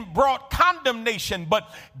sin brought condemnation,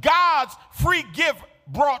 but God's free gift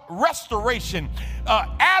brought restoration.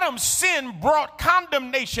 Adam's sin brought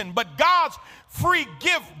condemnation, but God's free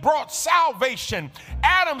gift brought salvation.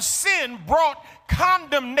 Adam's sin brought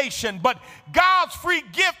condemnation, but God's free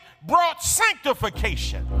gift brought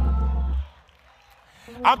sanctification.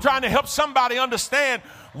 I'm trying to help somebody understand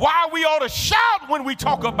why we ought to shout when we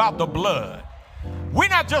talk about the blood. We're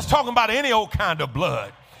not just talking about any old kind of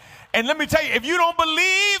blood. And let me tell you, if you don't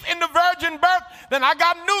believe in the virgin birth, then I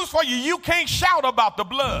got news for you. You can't shout about the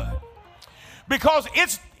blood because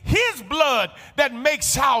it's his blood that makes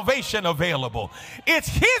salvation available. It's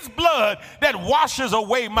his blood that washes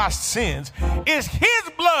away my sins. It's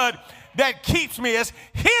his blood that keeps me. It's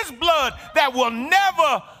his blood that will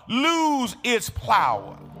never lose its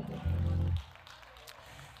power.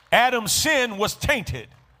 Adam's sin was tainted.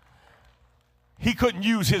 He couldn't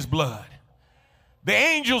use his blood. The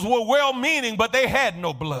angels were well-meaning, but they had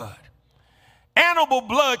no blood. Animal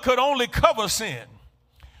blood could only cover sin,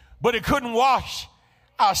 but it couldn't wash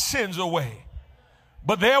our sins away.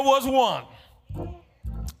 But there was one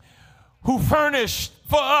who furnished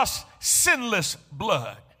for us sinless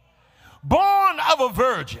blood, born of a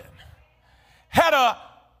virgin, had an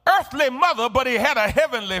earthly mother, but he had a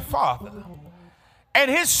heavenly father. And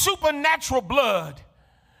his supernatural blood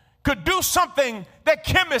could do something that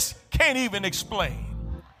chemists can't even explain.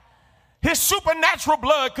 His supernatural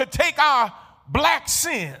blood could take our black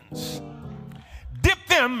sins, dip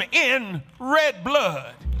them in red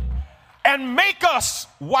blood, and make us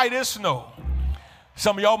white as snow.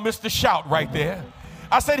 Some of y'all missed the shout right there.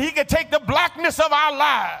 I said he could take the blackness of our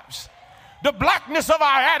lives, the blackness of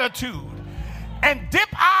our attitude, and dip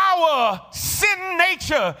our sin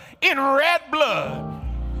nature in red blood.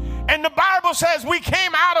 And the Bible says we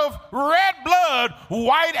came out of red blood,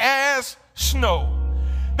 white as snow.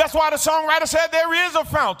 That's why the songwriter said there is a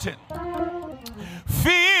fountain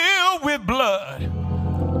filled with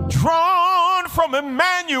blood, drawn from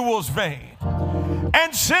Emmanuel's vein.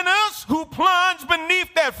 And sinners who plunge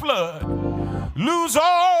beneath that flood lose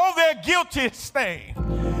all their guilty stain.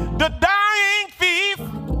 The dying thief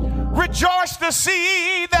rejoiced to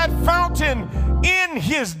see that fountain in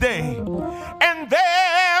his day. And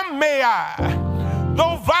there may I,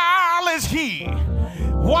 though vile is he,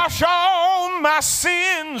 wash all my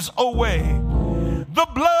sins away. The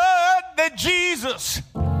blood that Jesus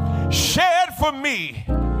shed for me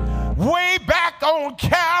way back on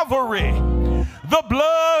Calvary, the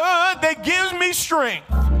blood that gives me strength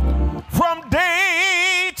from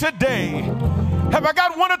day to day. Have I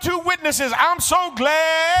got one or two witnesses? I'm so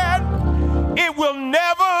glad it will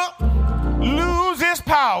never lose its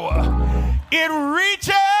power. It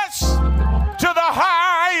reaches to the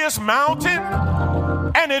highest mountain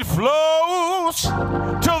and it flows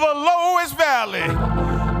to the lowest valley.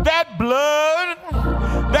 That blood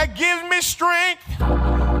that gives me strength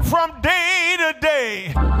from day to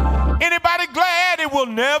day. Anybody glad it will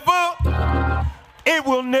never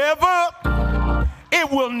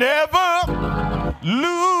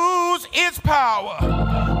lose its power?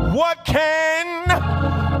 What can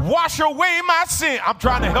wash away my sin? I'm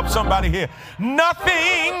trying to help somebody here.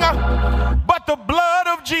 Nothing but the blood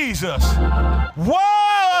of Jesus.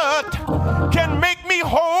 What can make me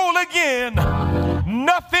whole again?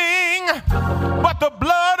 Nothing but the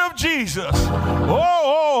blood of Jesus.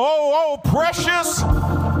 Oh, precious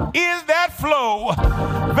is that flow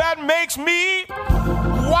that makes me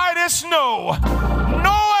white as snow.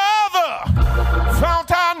 No other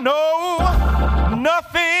fount I know.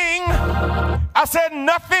 Nothing, I said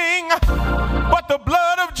nothing but the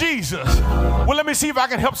blood of Jesus. Well, let me see if I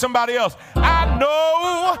can help somebody else. I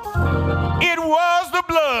know it was the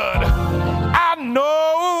blood. I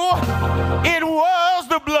know it was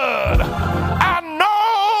the blood. I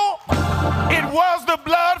know it was the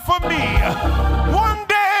blood for me. One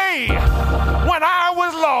day when I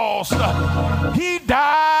was lost, he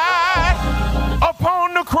died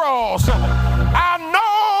upon the cross. I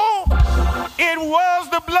know it was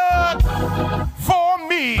the blood for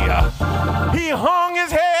me. He hung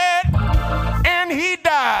his head and he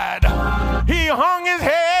died. He hung his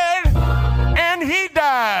head and he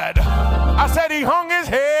died. I said he hung his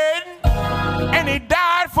head and he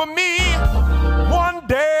died for me. One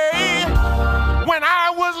day when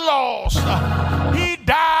I was lost, he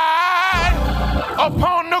died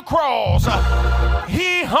upon the cross.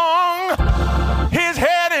 He hung his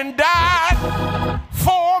head and died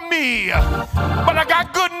for me. But I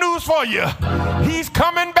got good news for you. He's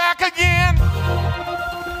coming back again.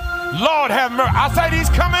 Lord have mercy. I said he's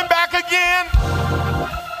coming back again.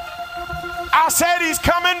 I said he's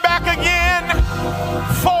coming back again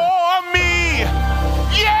for me.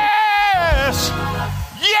 Yes.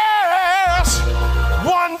 Yes.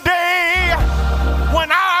 One day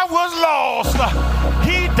when I was lost,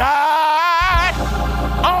 he died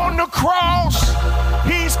on the cross.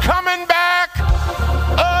 He's coming back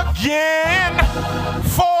again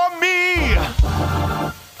for me.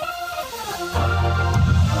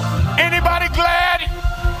 Anybody glad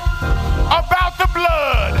about the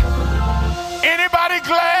blood? Anybody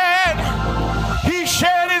glad he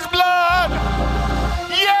shed his blood?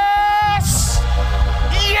 Yes!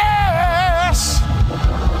 Yes!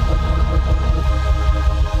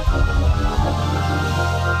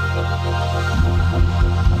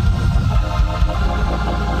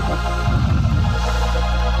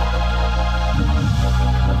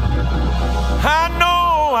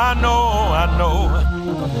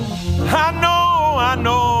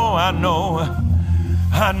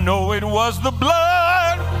 I know it was the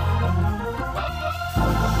blood.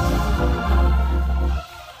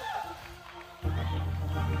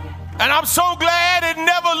 And I'm so glad it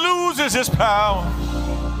never loses its power.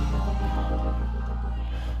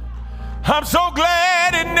 I'm so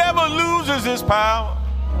glad it never loses its power.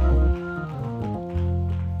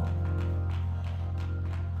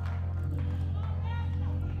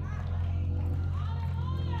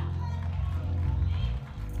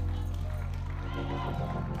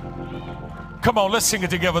 Come on, let's sing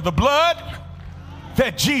it together. The blood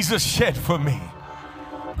that Jesus shed for me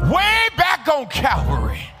way back on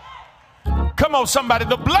Calvary. Come on, somebody.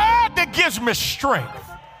 The blood that gives me strength.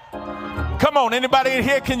 Come on, anybody in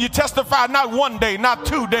here, can you testify? Not one day, not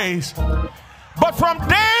 2 days, but from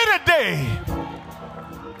day to day.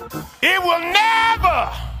 It will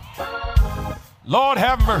never, Lord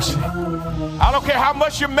have mercy. I don't care how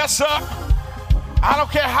much you mess up. I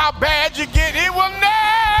don't care how bad you get. It will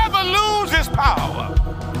never lose its power.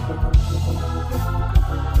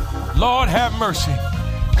 Lord have mercy.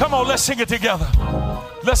 Come on, let's sing it together.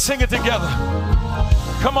 Let's sing it together.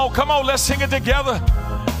 Come on, let's sing it together.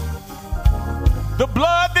 The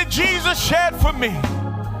blood that Jesus shed for me.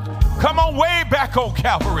 Come on, way back on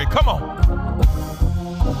Calvary. Come on.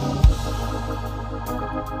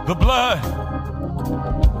 The blood.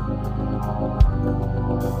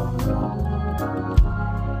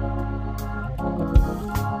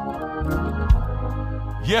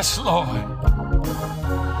 Yes, Lord.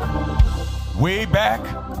 Way back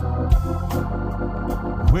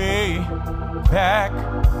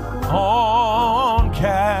on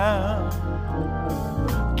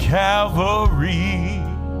Calvary,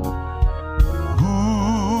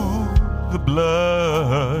 ooh, the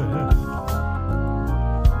blood.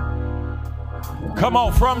 Come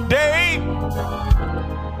on, from day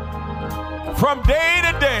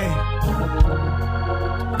to day.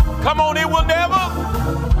 Come on, it will never.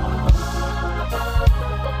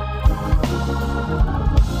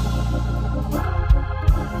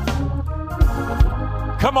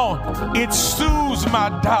 Come on, it soothes my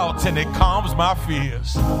doubts and it calms my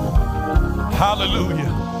fears.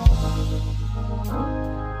 Hallelujah.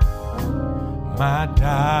 My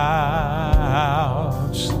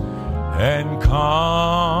doubts and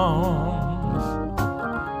calms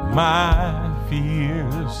my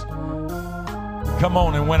fears. Come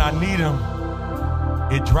on, and when I need him,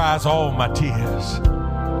 it dries all my tears.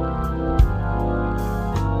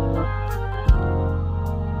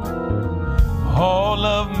 All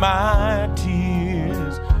of my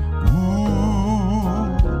tears,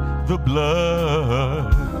 ooh, the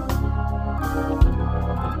blood.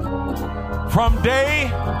 From day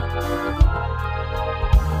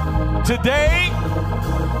to day,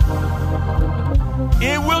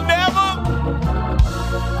 it will never.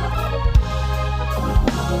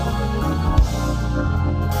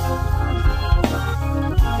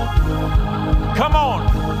 Come on,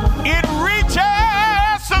 it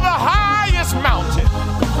reaches to the highest mountain.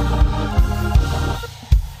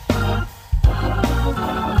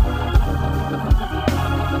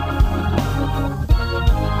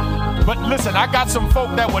 But listen, I got some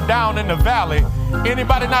folk that were down in the valley.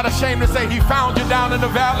 Anybody not ashamed to say he found you down in the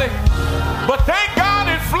valley? But thank God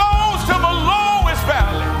it flows to the lowest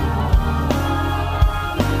valley.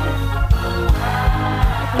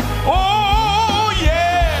 Oh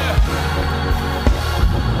yeah,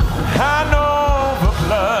 I know the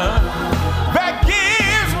blood that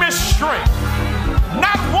gives me strength.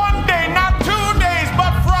 Not one day, not 2 days,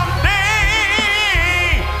 but from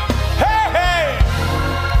day. Hey, hey,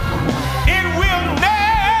 it will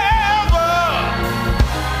never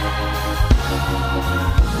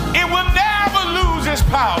lose its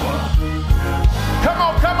power.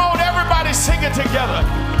 Come on, everybody sing it together.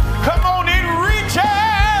 Come on, it reaches.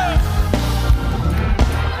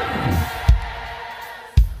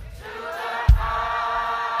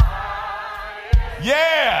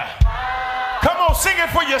 Yeah. Come on, sing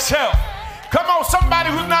it for yourself. Come on,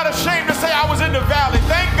 somebody who's not ashamed to say I was in the valley.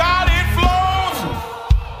 Thank God it flows.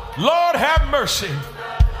 Lord have mercy.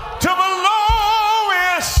 To the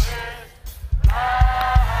lowest.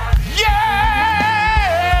 Yeah.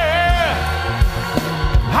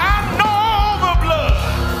 I know the blood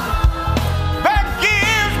that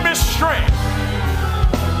gives me strength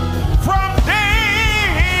from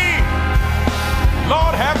day.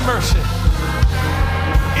 Lord have mercy.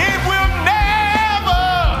 It will never.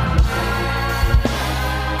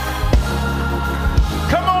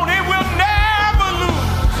 Come on, it will never lose.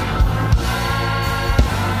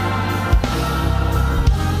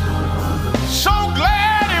 So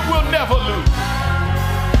glad it will never lose.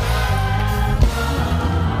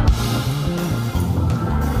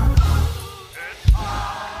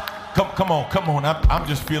 Come on. I'm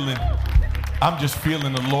just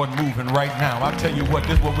feeling the Lord moving right now. I'll tell you what,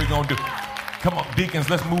 this is what we're going to do. Come on, deacons,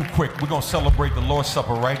 let's move quick. We're going to celebrate the Lord's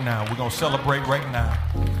Supper right now. We're going to celebrate right now.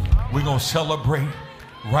 We're going to celebrate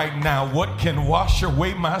right now. What can wash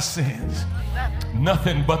away my sins?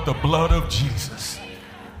 Nothing but the blood of Jesus.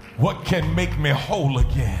 What can make me whole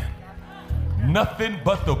again? Nothing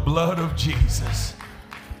but the blood of Jesus.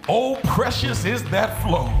 Oh, precious is that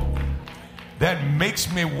flow that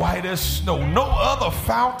makes me white as snow. No other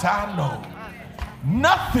fount I know.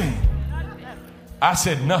 Nothing. I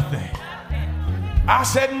said nothing. I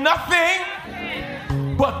said nothing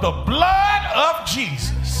but the blood of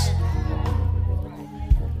Jesus.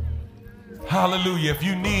 Hallelujah. If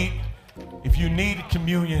you need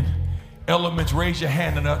communion elements, raise your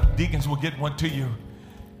hand and deacons will get one to you.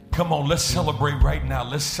 Come on, let's celebrate right now.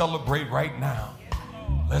 Let's celebrate right now.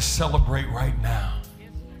 Let's celebrate right now.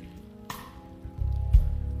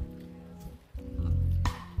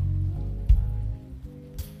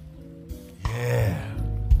 Yeah.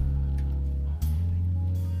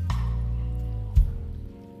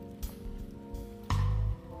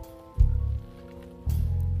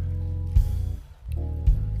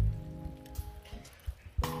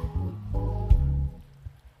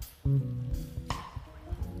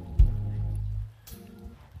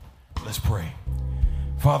 Let's pray.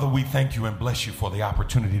 Father, we thank you and bless you for the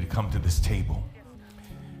opportunity to come to this table.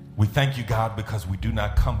 We thank you, God, because we do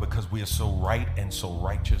not come because we are so right and so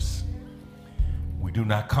righteous. We do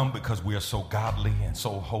not come because we are so godly and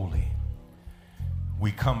so holy.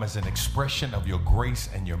 We come as an expression of your grace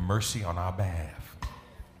and your mercy on our behalf.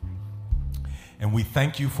 And we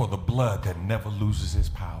thank you for the blood that never loses its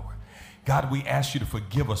power. God, we ask you to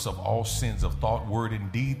forgive us of all sins of thought, word,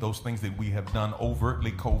 and deed, those things that we have done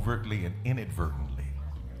overtly, covertly, and inadvertently.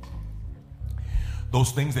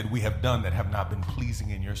 Those things that we have done that have not been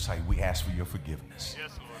pleasing in your sight, we ask for your forgiveness.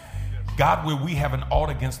 Yes, Lord. Yes. God, where we have an ought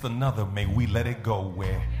against another, may we let it go.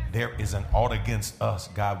 Where there is an ought against us,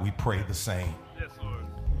 God, we pray the same. Yes, Lord.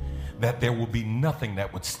 That there will be nothing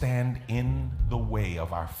that would stand in the way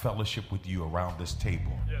of our fellowship with you around this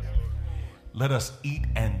table. Yes, Lord. Let us eat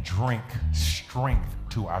and drink strength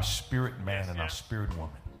to our spirit man and our spirit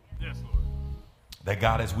woman. Yes, Lord. That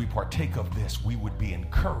God, as we partake of this, we would be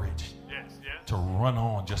encouraged to run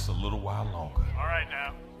on just a little while longer. All right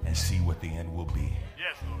now. And see what the end will be.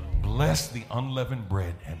 Yes, Lord. Bless the unleavened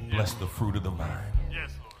bread and bless the fruit of the vine.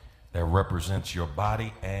 Yes, Lord. That represents your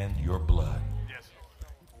body and your blood. Yes,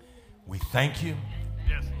 Lord. We thank you.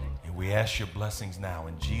 Yes, Lord. And we ask your blessings now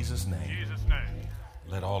in Jesus' name. Jesus' name.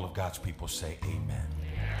 Let all of God's people say amen.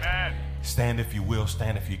 Amen. Stand if you will,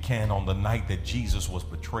 stand if you can. On the night that Jesus was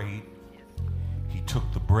betrayed, he took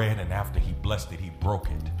the bread, and after he blessed it, he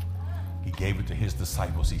broke it. He gave it to his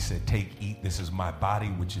disciples. He said, take, eat. This is my body,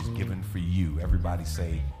 which is given for you. Everybody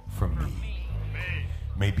say, for me.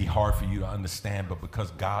 May be hard for you to understand, but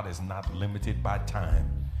because God is not limited by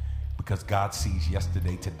time, because God sees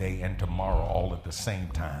yesterday, today, and tomorrow all at the same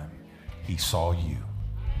time, he saw you.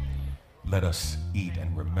 Let us eat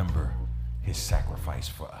and remember his sacrifice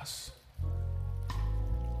for us.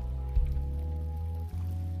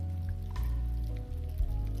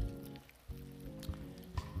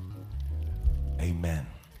 Amen.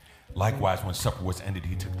 Likewise, when supper was ended,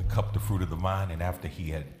 he took the cup, the fruit of the vine, and after he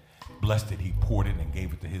had blessed it, he poured it and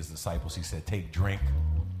gave it to his disciples. He said, take, drink.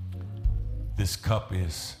 This cup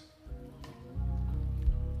is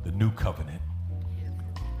the new covenant.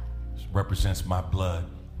 It represents my blood.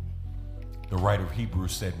 The writer of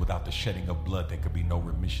Hebrews said, without the shedding of blood, there could be no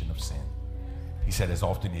remission of sin. He said, as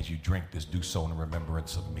often as you drink this, do so in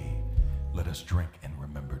remembrance of me. Let us drink and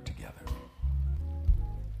remember together.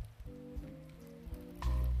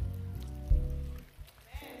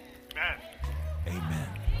 Amen.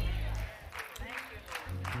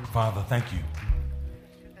 Father, thank you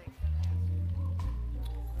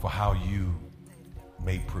for how you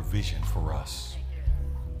made provision for us.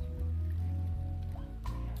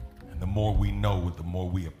 And the more we know, the more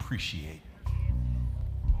we appreciate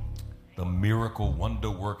the miracle,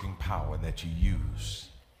 wonder-working power that you use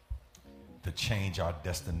to change our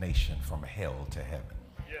destination from hell to heaven.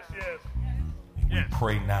 Yes, yes. And we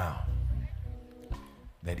pray now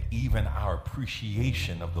that even our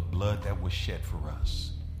appreciation of the blood that was shed for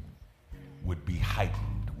us would be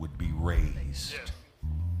heightened, would be raised. Yes.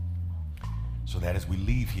 So that as we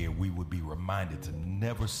leave here, we would be reminded to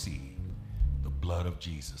never see the blood of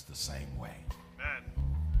Jesus the same way. Amen.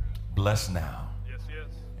 Bless now. Yes, yes.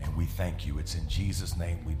 And we thank you. It's in Jesus'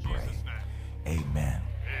 name we pray. Amen. Amen.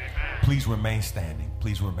 Please remain standing.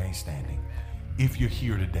 Please remain standing. If you're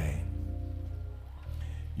here today,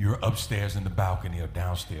 you're upstairs in the balcony or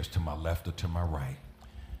downstairs to my left or to my right.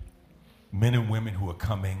 Men and women who are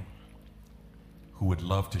coming who would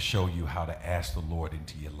love to show you how to ask the Lord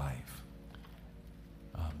into your life.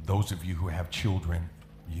 Those of you who have children,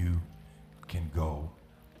 you can go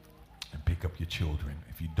and pick up your children.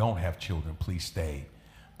 If you don't have children, please stay,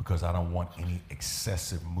 because I don't want any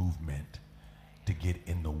excessive movement to get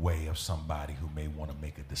in the way of somebody who may want to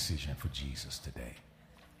make a decision for Jesus today.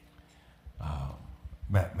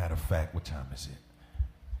 Matter of fact, what time is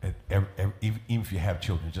it? Even if you have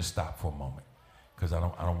children, just stop for a moment, because I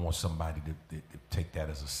don't want somebody to take that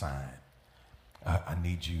as a sign. I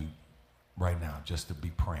need you right now just to be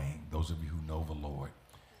praying. Those of you who know the Lord,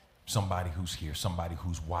 somebody who's here, somebody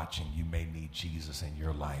who's watching, you may need Jesus in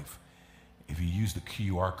your life. If you use the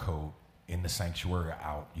QR code in the sanctuary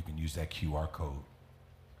out, you can use that QR code,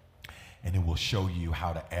 and it will show you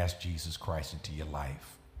how to ask Jesus Christ into your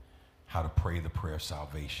life, how to pray the prayer of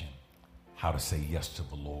salvation, how to say yes to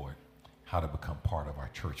the Lord, how to become part of our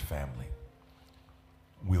church family.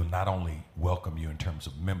 We'll not only welcome you in terms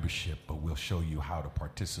of membership, but we'll show you how to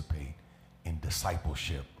participate in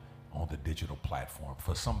discipleship on the digital platform.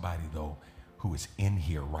 For somebody, though, who is in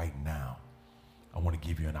here right now, I want to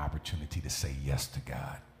give you an opportunity to say yes to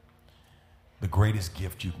God. The greatest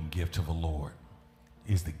gift you can give to the Lord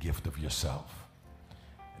is the gift of yourself.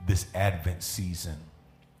 This Advent season,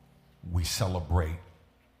 we celebrate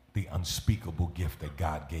the unspeakable gift that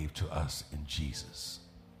God gave to us in Jesus.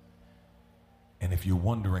 And if you're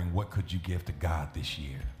wondering what could you give to God this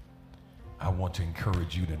year, I want to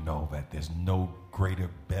encourage you to know that there's no greater,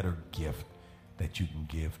 better gift that you can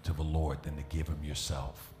give to the Lord than to give him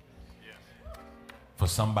yourself. Yes. For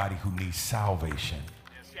somebody who needs salvation,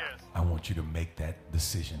 yes. I want you to make that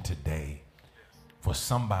decision today. Yes. For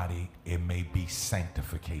somebody, it may be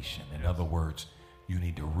sanctification. In other words, you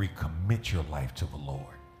need to recommit your life to the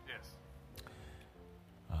Lord. Yes.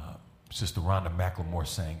 Sister Rhonda McLemore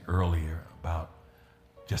sang earlier about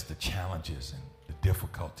just the challenges and the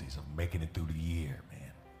difficulties of making it through the year,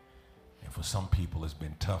 man. And for some people, it's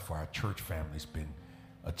been tough. For our church family, it's been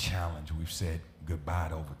a challenge. We've said goodbye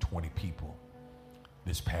to over 20 people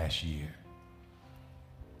this past year.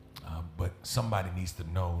 But somebody needs to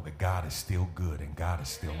know that God is still good and God is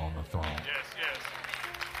still on the throne. Yes, yes.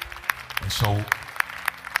 And so,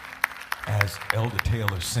 as Elder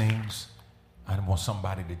Taylor sings, I want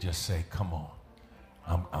somebody to just say, come on,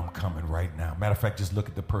 I'm coming right now. Matter of fact, just look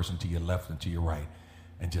at the person to your left and to your right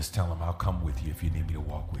and just tell them, I'll come with you if you need me to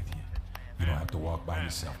walk with you. You don't have to walk by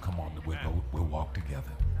yourself. Come on, we'll walk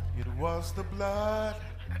together. It was the blood.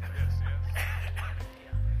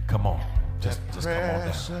 Come on, just come on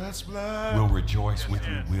down. We'll rejoice with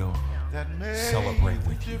you. We'll celebrate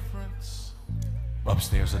with you.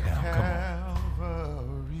 Upstairs or down, come on.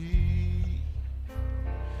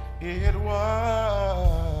 It was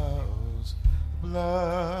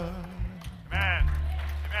blood. Amen.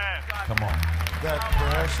 Amen. Come on. That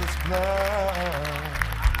precious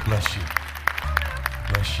blood. Bless you.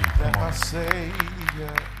 Bless you. Come that on. My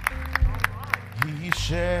Savior, he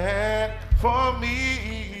shed for me.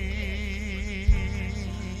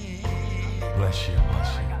 Bless you.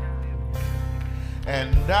 Bless you.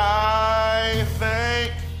 And I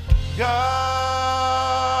thank God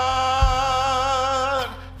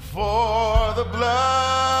for the blood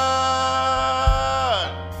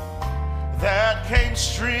that came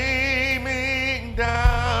streaming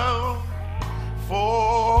down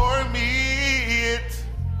for me. It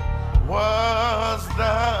was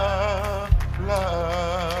the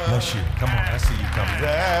blood. Bless you. Come on. I see you coming.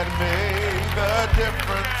 That made the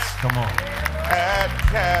difference. Come on. At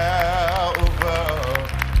Calvary.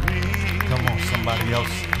 Come on, somebody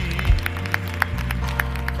else.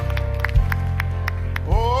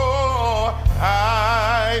 Oh,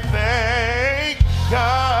 I thank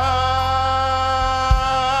God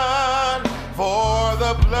for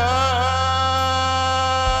the blood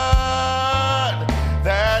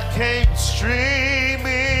that came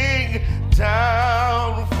streaming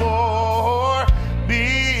down for me.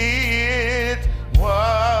 It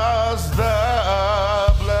was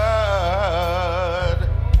the blood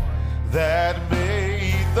that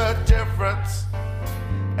made the difference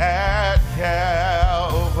at Calvary.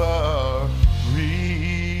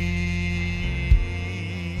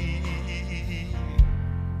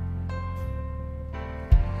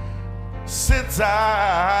 Since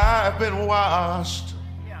I've been washed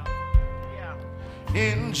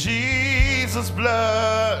in Jesus'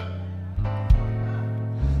 blood,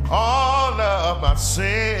 all of my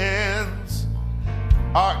sins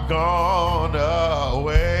are gone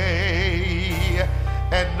away,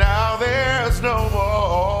 and now there's no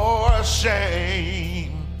more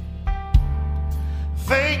shame.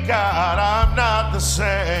 Thank God I'm not the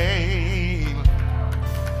same.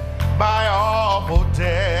 My awful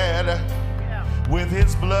dead, with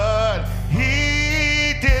his blood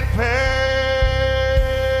he did pay,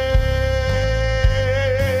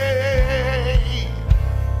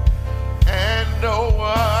 and no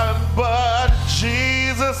one but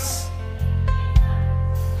Jesus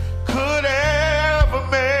could ever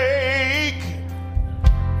make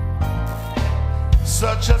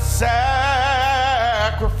such a sacrifice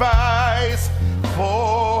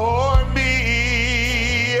for me.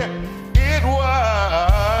 It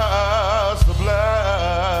was the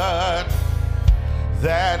blood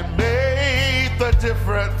that made the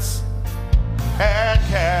difference at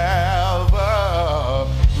Calvary.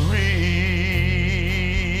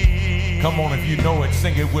 Come on, if you know it,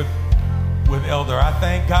 sing it with Elder. I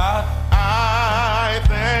thank God. I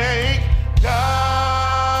thank God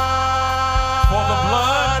for the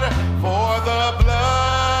blood. For the blood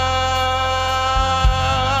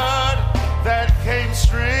that came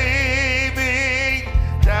streaming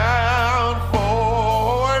down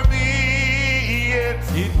for me.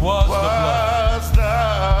 It was the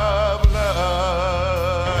blood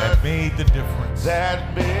that made the difference.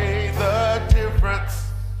 That made the difference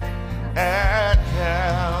at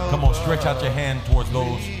Calvary. Come on, stretch out your hand towards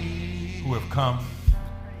those who have come.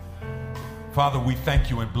 Father, we thank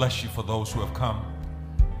you and bless you for those who have come.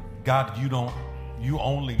 God, you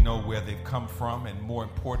only know where they've come from, and more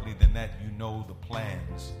importantly than that, you know the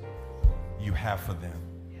plans you have for them.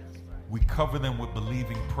 We cover them with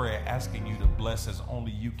believing prayer, asking you to bless as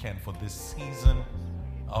only you can for this season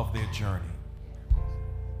of their journey.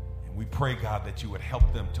 And we pray, God, that you would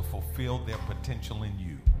help them to fulfill their potential in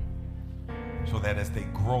you, so that as they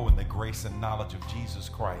grow in the grace and knowledge of Jesus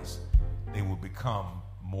Christ, they will become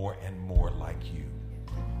more and more like you.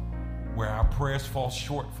 Where our prayers fall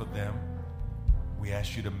short for them, we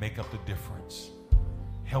ask you to make up the difference.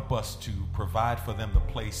 Help us to provide for them the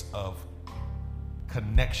place of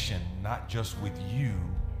connection, not just with you,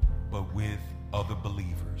 but with other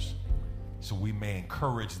believers, so we may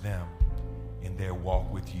encourage them in their walk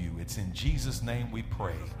with you. It's in Jesus' name we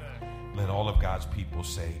pray. Let all of God's people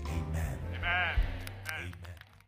say amen. Amen.